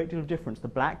not a great deal of difference. The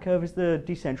black curve is the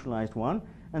decentralized one,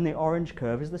 and the orange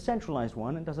curve is the centralized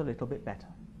one, and does a little bit better.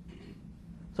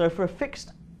 So for a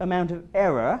fixed amount of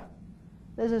error,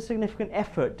 there's a significant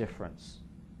effort difference.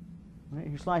 Right?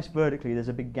 If you slice vertically, there's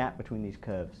a big gap between these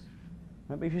curves.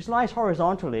 Right? But if you slice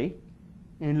horizontally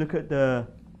and look at the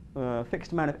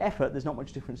fixed amount of effort, there's not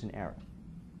much difference in error.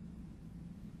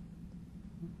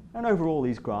 And overall,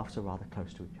 these graphs are rather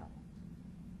close to each other.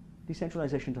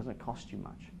 Decentralization doesn't cost you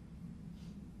much.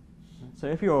 Right? So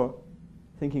if you're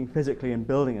thinking physically and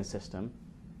building a system,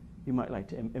 you might like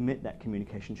to omit that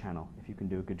communication channel if you can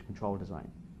do a good control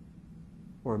design.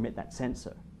 Or omit that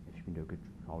sensor if you can do a good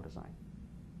control design,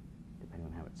 depending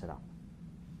on how it's set up.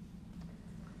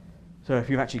 So if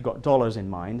you've actually got dollars in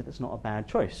mind, that's not a bad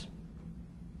choice.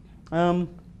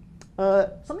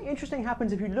 Something interesting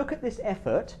happens if you look at this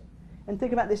effort and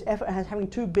think about this effort as having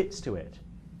two bits to it.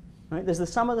 Right? There's the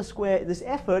sum of the square. This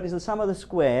effort is the sum of the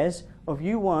squares of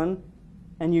U1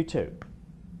 and U2.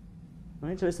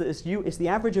 Right? So it's the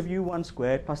average of U1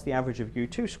 squared plus the average of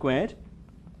U2 squared.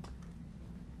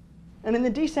 And in the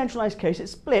decentralized case, it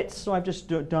splits. So I've just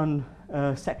done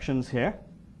sections here.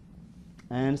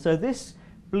 And so this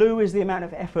blue is the amount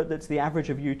of effort that's the average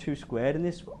of u2 squared, and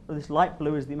this light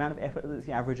blue is the amount of effort that's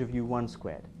the average of u1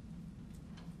 squared.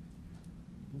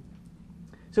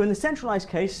 So in the centralized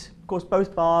case, of course,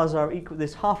 both bars are equal.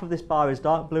 This half of this bar is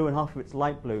dark blue and half of it's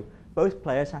light blue. Both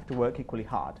players have to work equally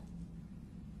hard.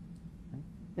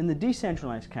 In the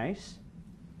decentralized case,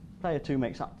 player 2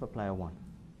 makes up for player 1.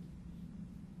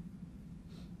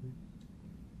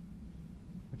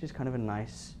 Which is kind of a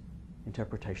nice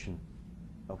interpretation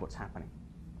of what's happening.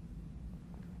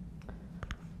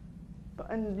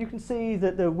 And you can see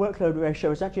that the workload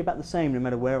ratio is actually about the same no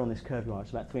matter where on this curve you are.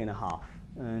 It's about 3.5.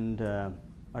 And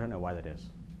I don't know why that is.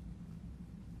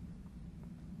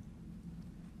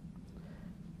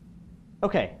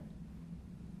 OK.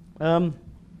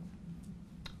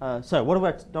 So what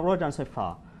have I done so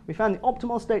far? We found the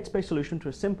optimal state space solution to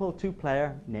a simple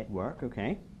two-player network.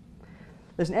 OK.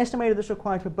 There's an estimator that's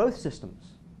required for both systems.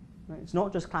 Right? It's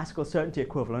not just classical certainty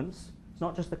equivalence. It's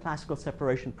not just the classical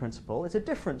separation principle. It's a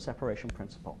different separation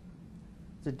principle.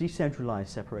 It's a decentralized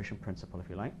separation principle, if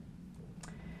you like.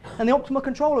 And the optimal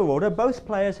controller order, both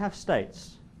players have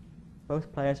states.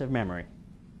 Both players have memory.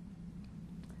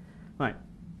 Right.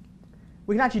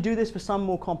 We can actually do this for some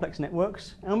more complex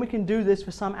networks, and we can do this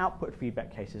for some output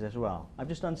feedback cases as well. I've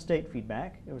just done state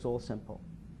feedback. It was all simple.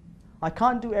 I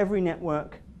can't do every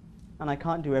network, and I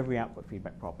can't do every output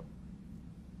feedback problem.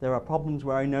 There are problems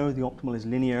where I know the optimal is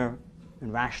linear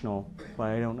and rational, but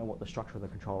I don't know what the structure of the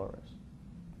controller is.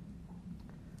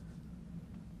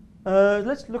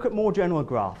 Let's look at more general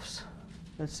graphs.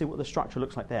 Let's see what the structure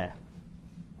looks like there.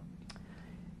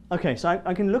 OK, so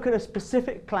I can look at a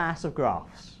specific class of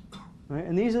graphs. Right?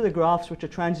 And these are the graphs which are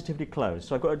transitively closed.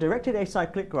 So I've got a directed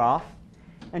acyclic graph.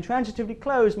 And transitively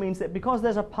closed means that because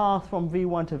there's a path from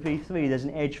V1 to V3, there's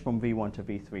an edge from V1 to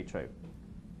V3 too.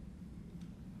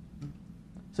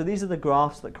 So these are the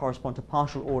graphs that correspond to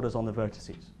partial orders on the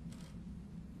vertices.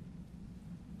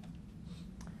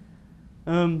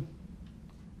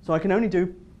 So I can only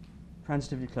do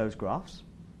transitively closed graphs.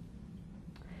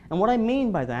 And what I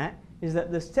mean by that is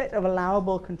that the set of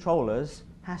allowable controllers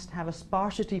has to have a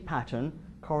sparsity pattern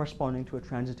corresponding to a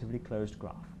transitively closed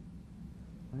graph.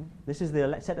 Right? This is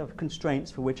the set of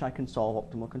constraints for which I can solve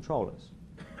optimal controllers.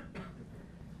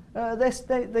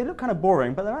 They look kind of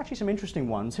boring, but there are actually some interesting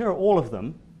ones. Here are all of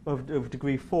them of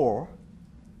degree 4.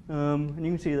 And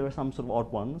you can see there are some sort of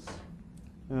odd ones.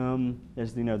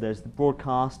 There's the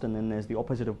broadcast, and then there's the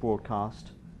opposite of broadcast.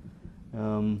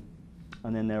 And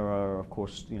then there are, of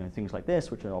course, things like this,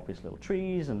 which are obvious little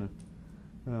trees. And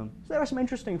so there are some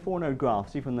interesting 4-node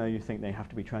graphs, even though you think they have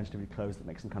to be transitively closed. That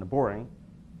makes them kind of boring.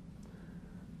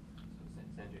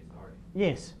 Sanjay, sorry.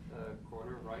 Yes.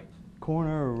 Corner right.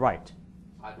 Corner right.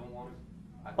 I don't want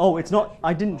to. Oh, it's not.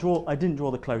 I didn't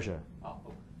draw the closure. Oh,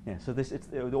 okay. Yeah. So it's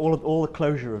all the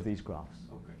closure of these graphs.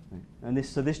 Okay. Right? And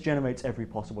this generates every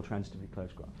possible transitively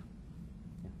closed graph.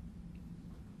 Yeah.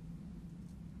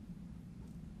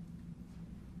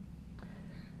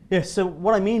 Yes. So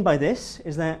what I mean by this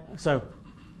is that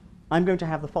I'm going to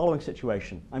have the following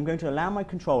situation. I'm going to allow my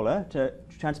controller to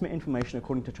transmit information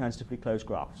according to transitively closed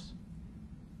graphs.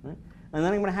 Right? And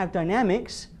then I'm going to have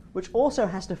dynamics, which also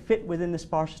has to fit within the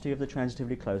sparsity of the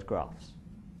transitively closed graphs.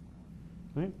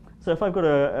 Right? So if I've got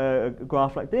a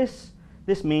graph like this,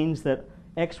 this means that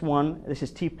x1, this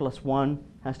is t plus 1,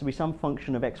 has to be some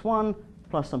function of x1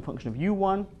 plus some function of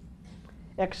u1.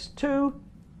 x2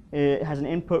 it has an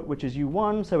input which is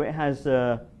u1, so it has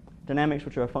dynamics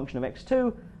which are a function of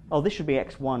x2. Oh, this should be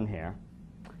x1 here.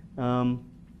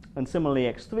 And similarly,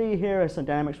 x3 here has some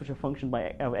dynamics which are functioned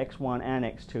of x1 and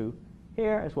x2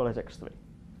 here, as well as x3.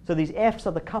 So these f's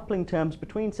are the coupling terms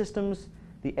between systems,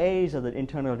 the a's are the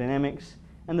internal dynamics,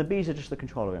 and the b's are just the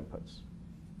controller inputs.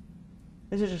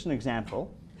 This is just an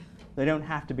example. They don't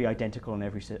have to be identical on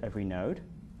every node.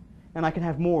 And I can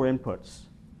have more inputs.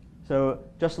 So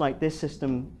just like this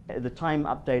system, the time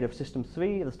update of system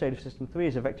 3, the state of system 3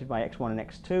 is affected by x1 and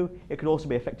x2. It could also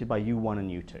be affected by u1 and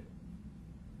u2.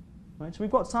 Right? So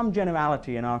we've got some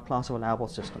generality in our class of allowable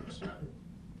systems.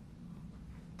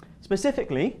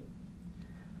 Specifically,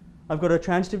 I've got a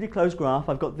transitively closed graph.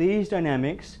 I've got these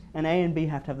dynamics, and A and B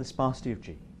have to have the sparsity of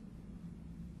G.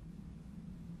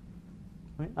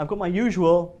 Right? I've got my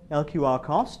usual LQR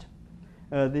cost.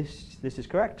 This is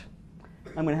correct.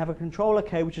 I'm going to have a controller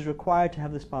K, which is required to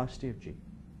have the sparsity of G.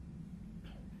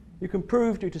 You can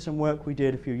prove, due to some work we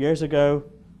did a few years ago,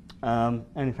 and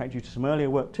in fact due to some earlier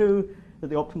work too, that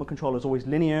the optimal controller is always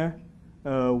linear.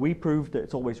 We proved that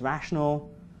it's always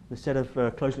rational. The set of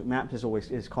closed-loop maps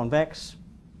is convex.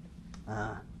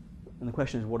 And the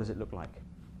question is, what does it look like?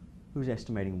 Who's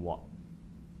estimating what?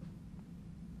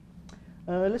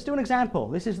 Let's do an example.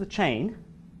 This is the chain.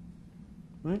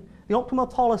 Right? The optimal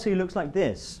policy looks like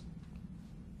this.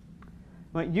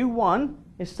 Right? U1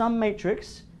 is some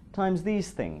matrix times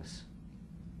these things.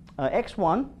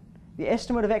 X1, the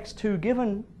estimate of X2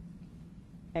 given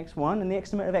X1, and the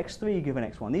estimate of X3 given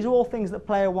X1. These are all things that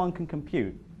player 1 can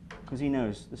compute, because he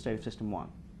knows the state of system 1.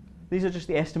 These are just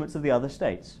the estimates of the other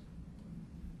states.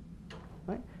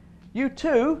 Right?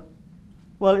 U2,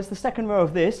 well, it's the second row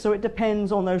of this, so it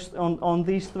depends on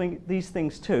these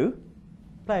things too.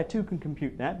 Player 2 can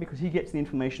compute that because he gets the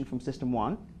information from system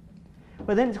 1.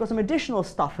 But then it's got some additional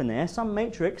stuff in there, some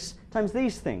matrix times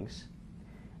these things.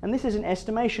 And this is an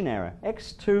estimation error.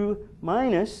 X2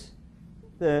 minus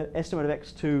the estimate of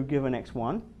X2 given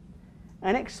X1.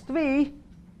 And X3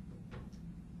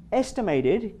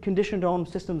 estimated, conditioned on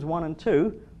systems 1 and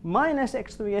 2, minus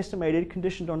X3 estimated,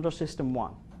 conditioned on just system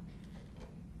 1.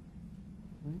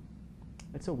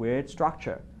 It's a weird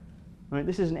structure. Right?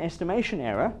 This is an estimation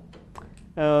error.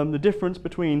 The difference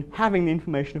between having the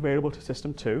information available to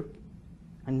system 2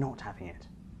 and not having it.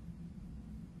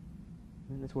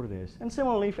 And that's what it is. And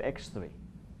similarly for X3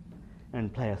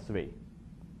 and player 3.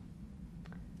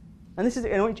 And this is,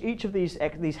 each of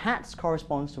these hats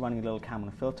corresponds to running a little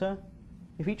Kalman filter.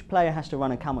 If each player has to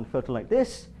run a Kalman filter like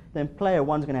this, then player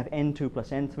 1 is going to have n2 plus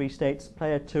n3 states.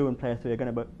 Player 2 and player 3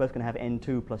 are both going to have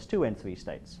n2 plus 2n3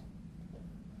 states.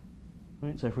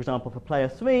 Right? So for example, for player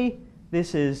 3,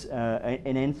 this is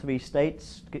an n3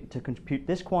 states to compute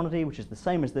this quantity, which is the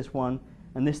same as this one.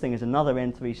 And this thing is another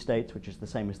n3 states, which is the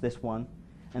same as this one.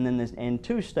 And then there's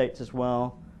n2 states as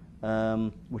well,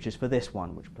 which is for this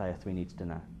one, which player 3 needs to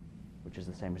know, which is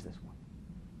the same as this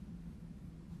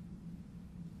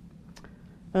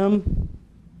one.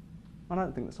 I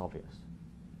don't think that's obvious.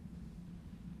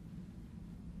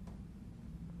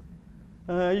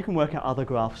 You can work out other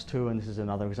graphs too, and this is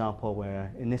another example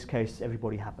where, in this case,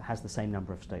 everybody has the same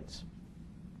number of states.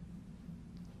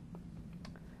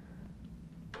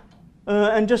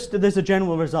 And just there's a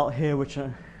general result here, which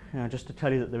just to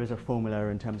tell you that there is a formula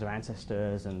in terms of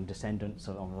ancestors and descendants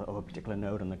of a particular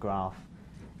node on the graph,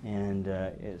 and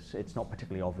it's not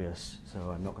particularly obvious, so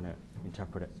I'm not going to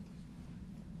interpret it.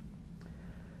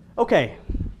 Okay,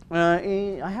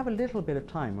 I have a little bit of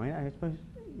time, right? I suppose,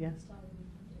 yes.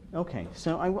 Okay,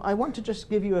 so I want to just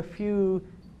give you a few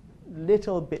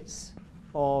little bits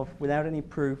of, without any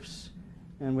proofs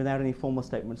and without any formal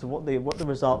statements, of what the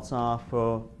results are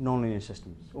for nonlinear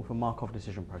systems or for Markov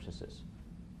decision processes.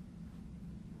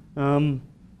 And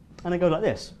I go like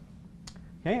this.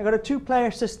 Okay, I've got a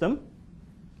two-player system.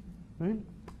 Right?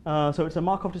 So it's a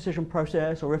Markov decision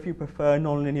process, or if you prefer,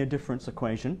 nonlinear difference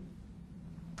equation.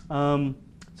 So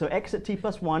x at t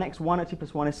plus 1, x1 at t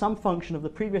plus 1 is some function of the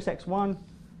previous x1,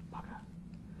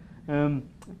 the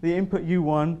input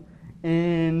u1,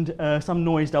 and some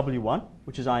noise w1,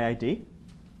 which is IID.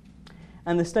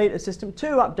 And the state of system 2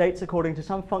 updates according to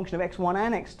some function of x1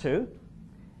 and x2,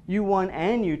 u1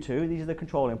 and u2, these are the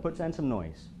control inputs, and some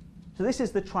noise. So this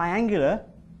is the triangular,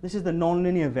 this is the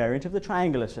nonlinear variant of the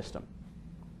triangular system.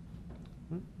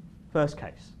 First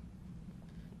case.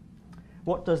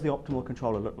 What does the optimal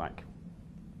controller look like?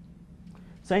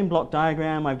 Same block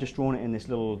diagram, I've just drawn it in this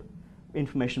little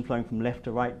information flowing from left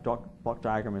to right block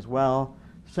diagram as well.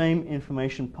 Same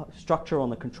information structure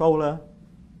on the controller.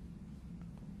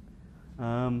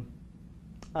 The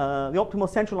optimal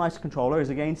centralized controller is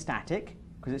again static,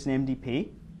 because it's an MDP.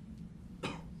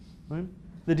 Right?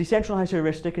 The decentralized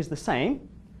heuristic is the same.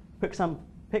 Pick some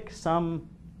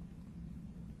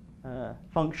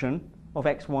function of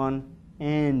x1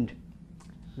 and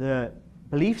the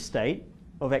belief state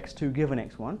of x2 given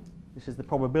x1. This is the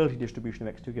probability distribution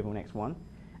of x2 given x1.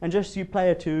 And just you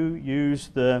player 2 use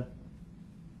the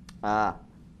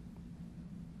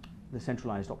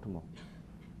centralized optimal.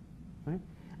 Right?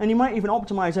 And you might even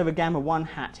optimize over gamma 1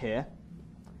 hat here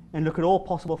and look at all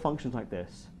possible functions like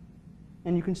this.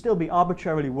 And you can still be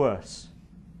arbitrarily worse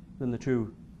than the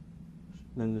true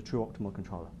optimal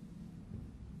controller.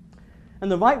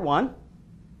 And the right one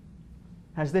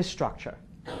has this structure.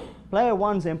 Player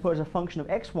 1's input is a function of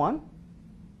x1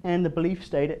 and the belief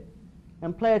state,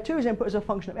 and player 2's input is a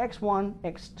function of x1,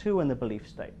 x2, and the belief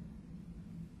state.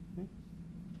 Okay?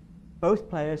 Both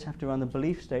players have to run the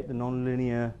belief state, the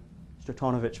nonlinear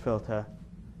Stratonovich filter,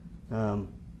 for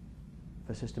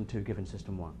system 2 given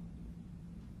system 1.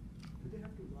 Do they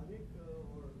have to run it,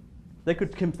 or?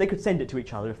 They could send it to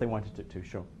each other if they wanted it to,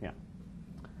 sure, yeah.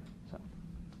 So,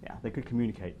 yeah, they could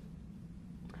communicate.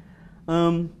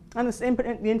 And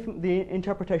the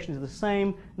interpretation is the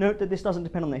same. Note that this doesn't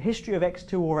depend on the history of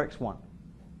x2 or x1.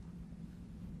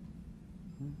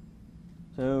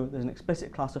 So there's an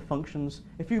explicit class of functions.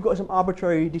 If you've got some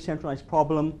arbitrary decentralized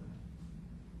problem,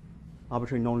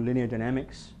 arbitrary nonlinear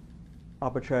dynamics,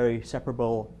 arbitrary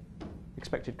separable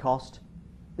expected cost.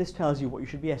 This tells you what you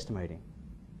should be estimating,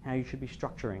 how you should be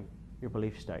structuring your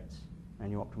belief states and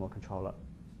your optimal controller.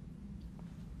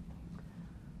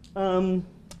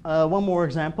 One more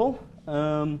example.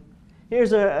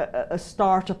 Here's a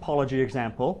star topology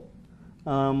example.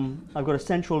 I've got a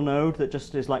central node that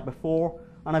just is like before,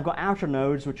 and I've got outer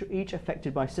nodes which are each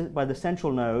affected by the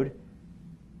central node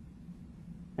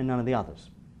and none of the others.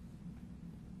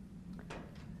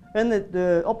 Then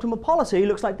the optimal policy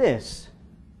looks like this.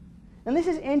 And this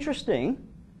is interesting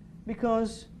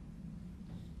because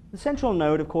the central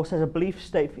node, of course, has a belief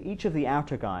state for each of the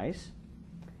outer guys.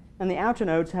 And the outer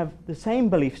nodes have the same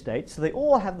belief states, so they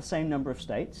all have the same number of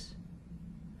states.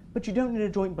 But you don't need a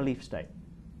joint belief state.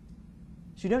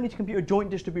 So you don't need to compute a joint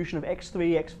distribution of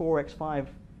x3, x4, x5,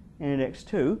 and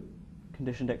x2,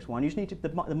 conditioned x1. You just need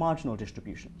the marginal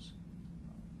distributions.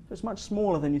 So it's much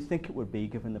smaller than you think it would be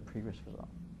given the previous result.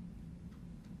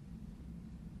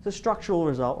 It's a structural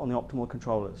result on the optimal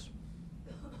controllers.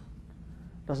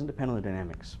 Doesn't depend on the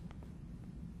dynamics.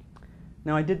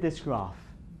 Now I did this graph,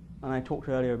 and I talked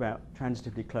earlier about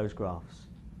transitively closed graphs.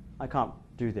 I can't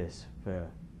do this for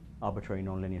arbitrary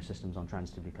nonlinear systems on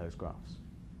transitively closed graphs.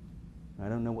 I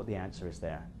don't know what the answer is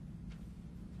there.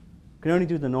 You can only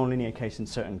do the nonlinear case in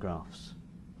certain graphs,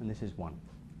 and this is one.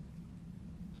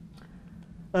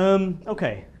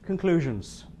 Okay,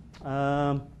 conclusions.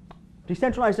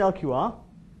 Decentralized LQR,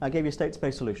 I gave you state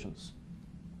space solutions.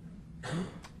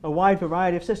 A wide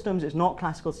variety of systems is not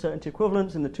classical certainty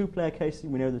equivalence. In the two-player case,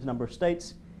 we know there's a number of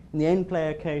states. In the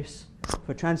n-player case,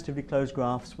 for transitively closed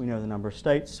graphs, we know the number of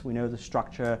states, we know the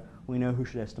structure, we know who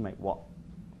should estimate what.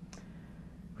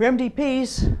 For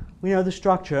MDPs, we know the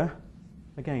structure,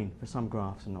 again, for some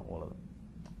graphs and not all of them.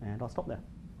 And I'll stop there.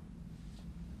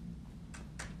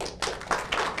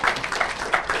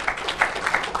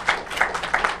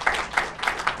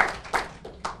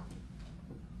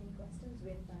 Any questions?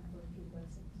 Wait back for a few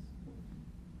questions.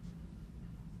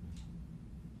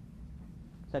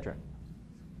 Cedric.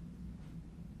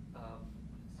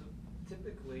 So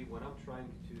typically, when I'm trying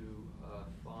to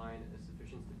find a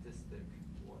sufficient statistic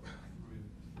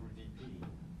through DP,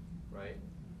 right?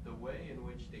 The way in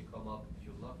which they come up, if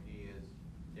you're lucky, is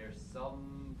there's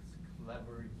some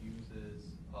clever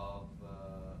uses of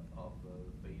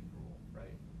the Bayes rule,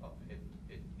 right? Of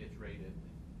iterated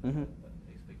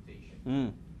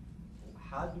expectation.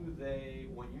 How do they,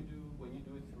 when you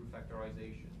do it through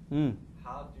factorization,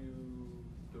 how do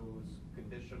those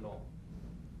conditional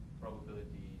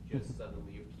probability just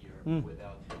suddenly appear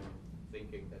without you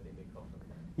thinking that they may come from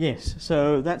there? Yes,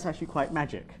 so that's actually quite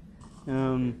magic.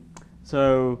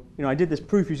 So I did this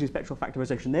proof using spectral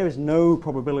factorization. There is no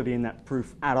probability in that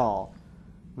proof at all,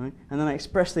 right? And then I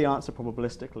expressed the answer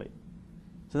probabilistically.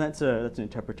 So that's an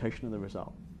interpretation of the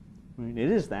result. Right? It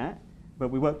is that, but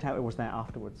we worked out it was that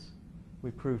afterwards. We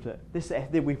proved that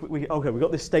we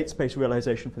got this state space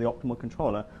realization for the optimal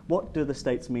controller. What do the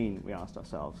states mean? We asked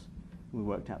ourselves. We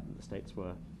worked out that the states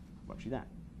were actually that.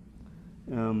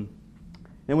 Then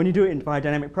when you do it via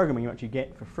dynamic programming, you actually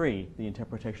get for free the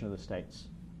interpretation of the states.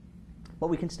 But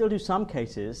we can still do some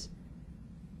cases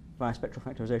via spectral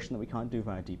factorization that we can't do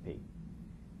via DP.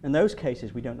 In those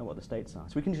cases, we don't know what the states are.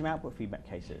 So we can do some output feedback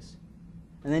cases.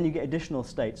 And then you get additional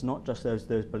states, not just those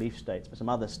belief states, but some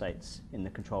other states in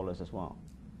the controllers as well.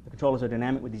 The controllers are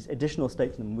dynamic with these additional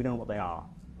states in them, and we don't know what they are.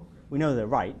 Okay. We know they're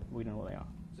right, but we don't know what they are.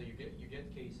 So you get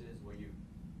cases where you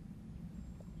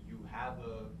have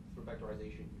through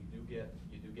factorization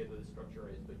you do get what the structure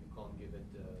is, but you can't give it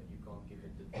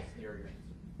the exterior.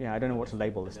 Yeah, I don't know what to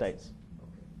label the And states.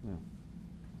 Okay. Yeah.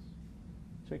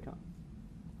 So we can't.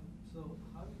 So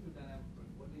how do you dynamic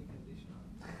programming? What do you condition on?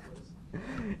 What is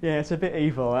Yeah, it's a bit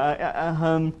evil.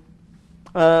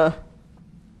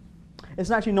 It's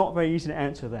actually not very easy to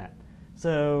answer that.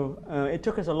 So it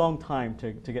took us a long time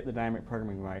to get the dynamic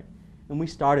programming right. And we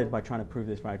started by trying to prove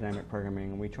this via dynamic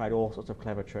programming, and we tried all sorts of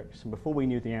clever tricks. And before we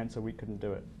knew the answer, we couldn't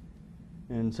do it.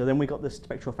 And so then we got this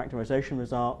spectral factorization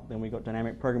result, then we got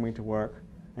dynamic programming to work,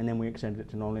 and then we extended it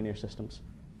to nonlinear systems.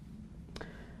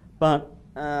 But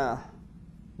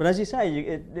as you say,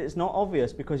 it's not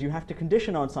obvious because you have to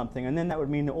condition on something, and then that would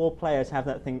mean that all players have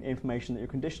that information that you're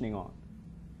conditioning on.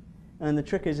 And the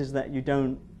trick is that it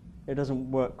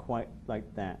doesn't work quite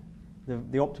like that.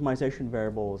 The optimization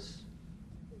variables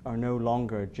are no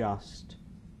longer just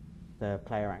the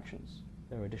player actions.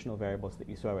 There are additional variables that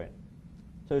you throw in.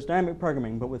 So it's dynamic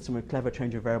programming, but with some clever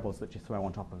change of variables that you throw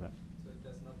on top of it. So it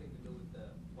has nothing to do with the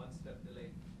one-step delay?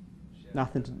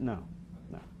 Nothing to, no.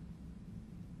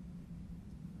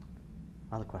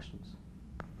 Other questions?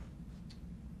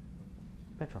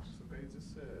 Petros. So can you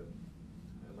just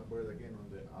elaborate again on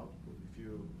the output? If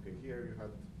you, okay, here you had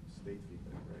state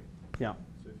feedback, right? Yeah.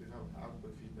 So if you have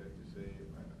output feedback, you say,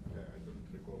 I don't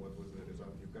recall what was the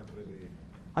result. You can't really.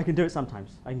 I can do it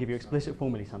sometimes. I can give you explicit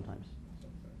formulae sometimes.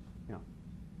 Yeah.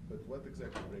 But what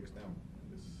exactly breaks down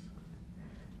in this?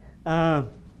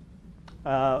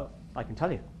 I can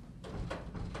tell you.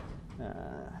 I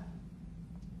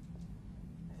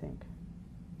think.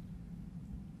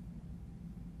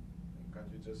 Can't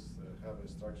you just have a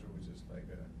structure which is like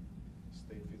a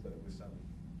state feedback with some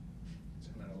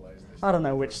generalized? I don't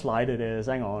know which slide it is.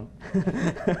 Hang on.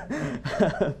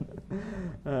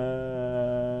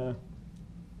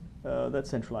 That's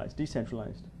centralized,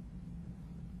 decentralized.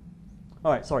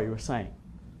 All right, sorry, you were saying.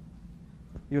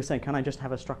 You were saying, can I just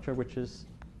have a structure which is?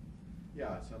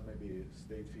 Yeah, some maybe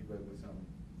state feedback with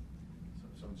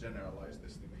some generalized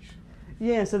estimation.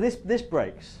 Yeah, so this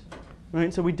breaks,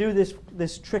 right? So we do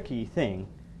this tricky thing,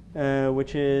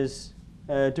 which is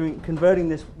converting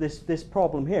this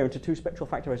problem here into two spectral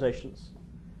factorizations.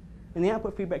 In the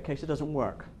output feedback case, it doesn't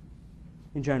work,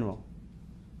 in general,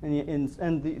 because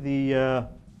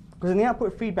in the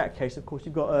output feedback case, of course,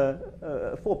 you've got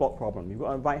a 4-block problem. You've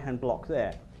got a right-hand block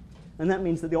there. And that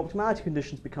means that the optimality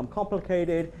conditions become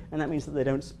complicated, and that means that they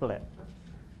don't split.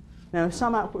 Now,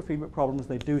 some output feedback problems,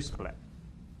 they do split.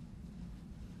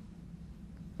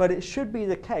 But it should be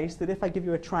the case that if I give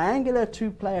you a triangular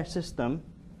 2-player system,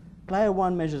 player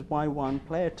 1 measures y1,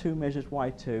 player 2 measures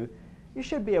y2, you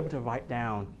should be able to write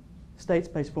down state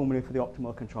space formula for the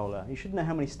optimal controller. You should know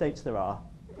how many states there are,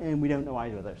 and we don't know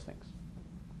either of those things.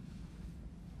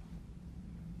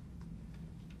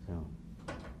 So.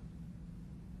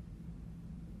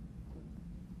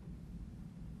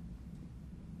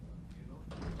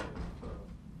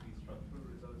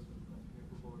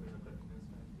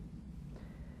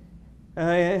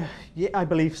 Yeah, I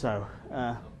believe so.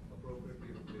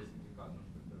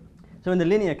 So in the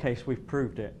linear case, we've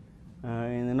proved it.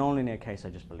 In the nonlinear case, I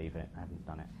just believe it. I haven't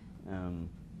done it,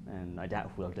 and I doubt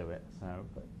if we'll do it. So,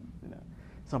 but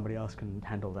somebody else can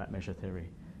handle that measure theory.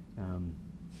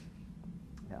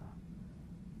 Yeah.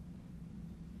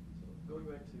 So going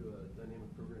back to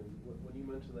dynamic programming, when you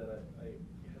mentioned that, I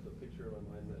have a picture in my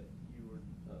mind that you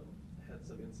had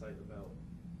some insight about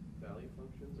value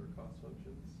functions or cost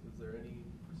functions. Is there any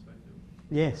perspective?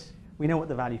 Yes, we know what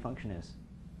the value function is.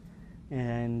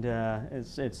 And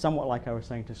it's somewhat like I was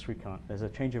saying to Srikant. There's a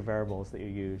change of variables that you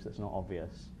use that's not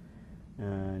obvious.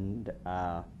 And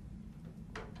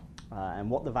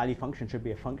what the value function should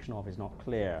be a function of is not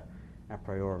clear a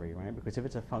priori, right? Because if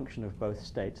it's a function of both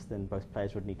states, then both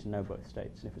players would need to know both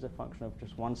states. And if it's a function of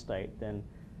just one state, then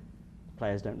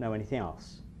players don't know anything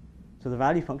else. So the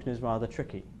value function is rather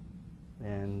tricky.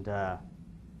 And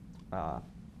I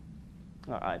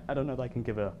don't know that I can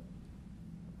give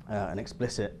an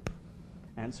explicit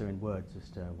answer in words as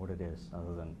to what it is,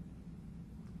 other than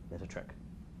there's a trick.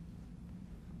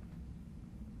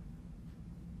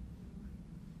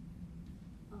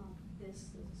 This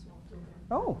is a small program.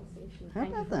 Oh, how Thank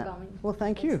you about for that? coming. Well,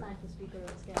 thank It's you. time to speak over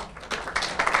the scale.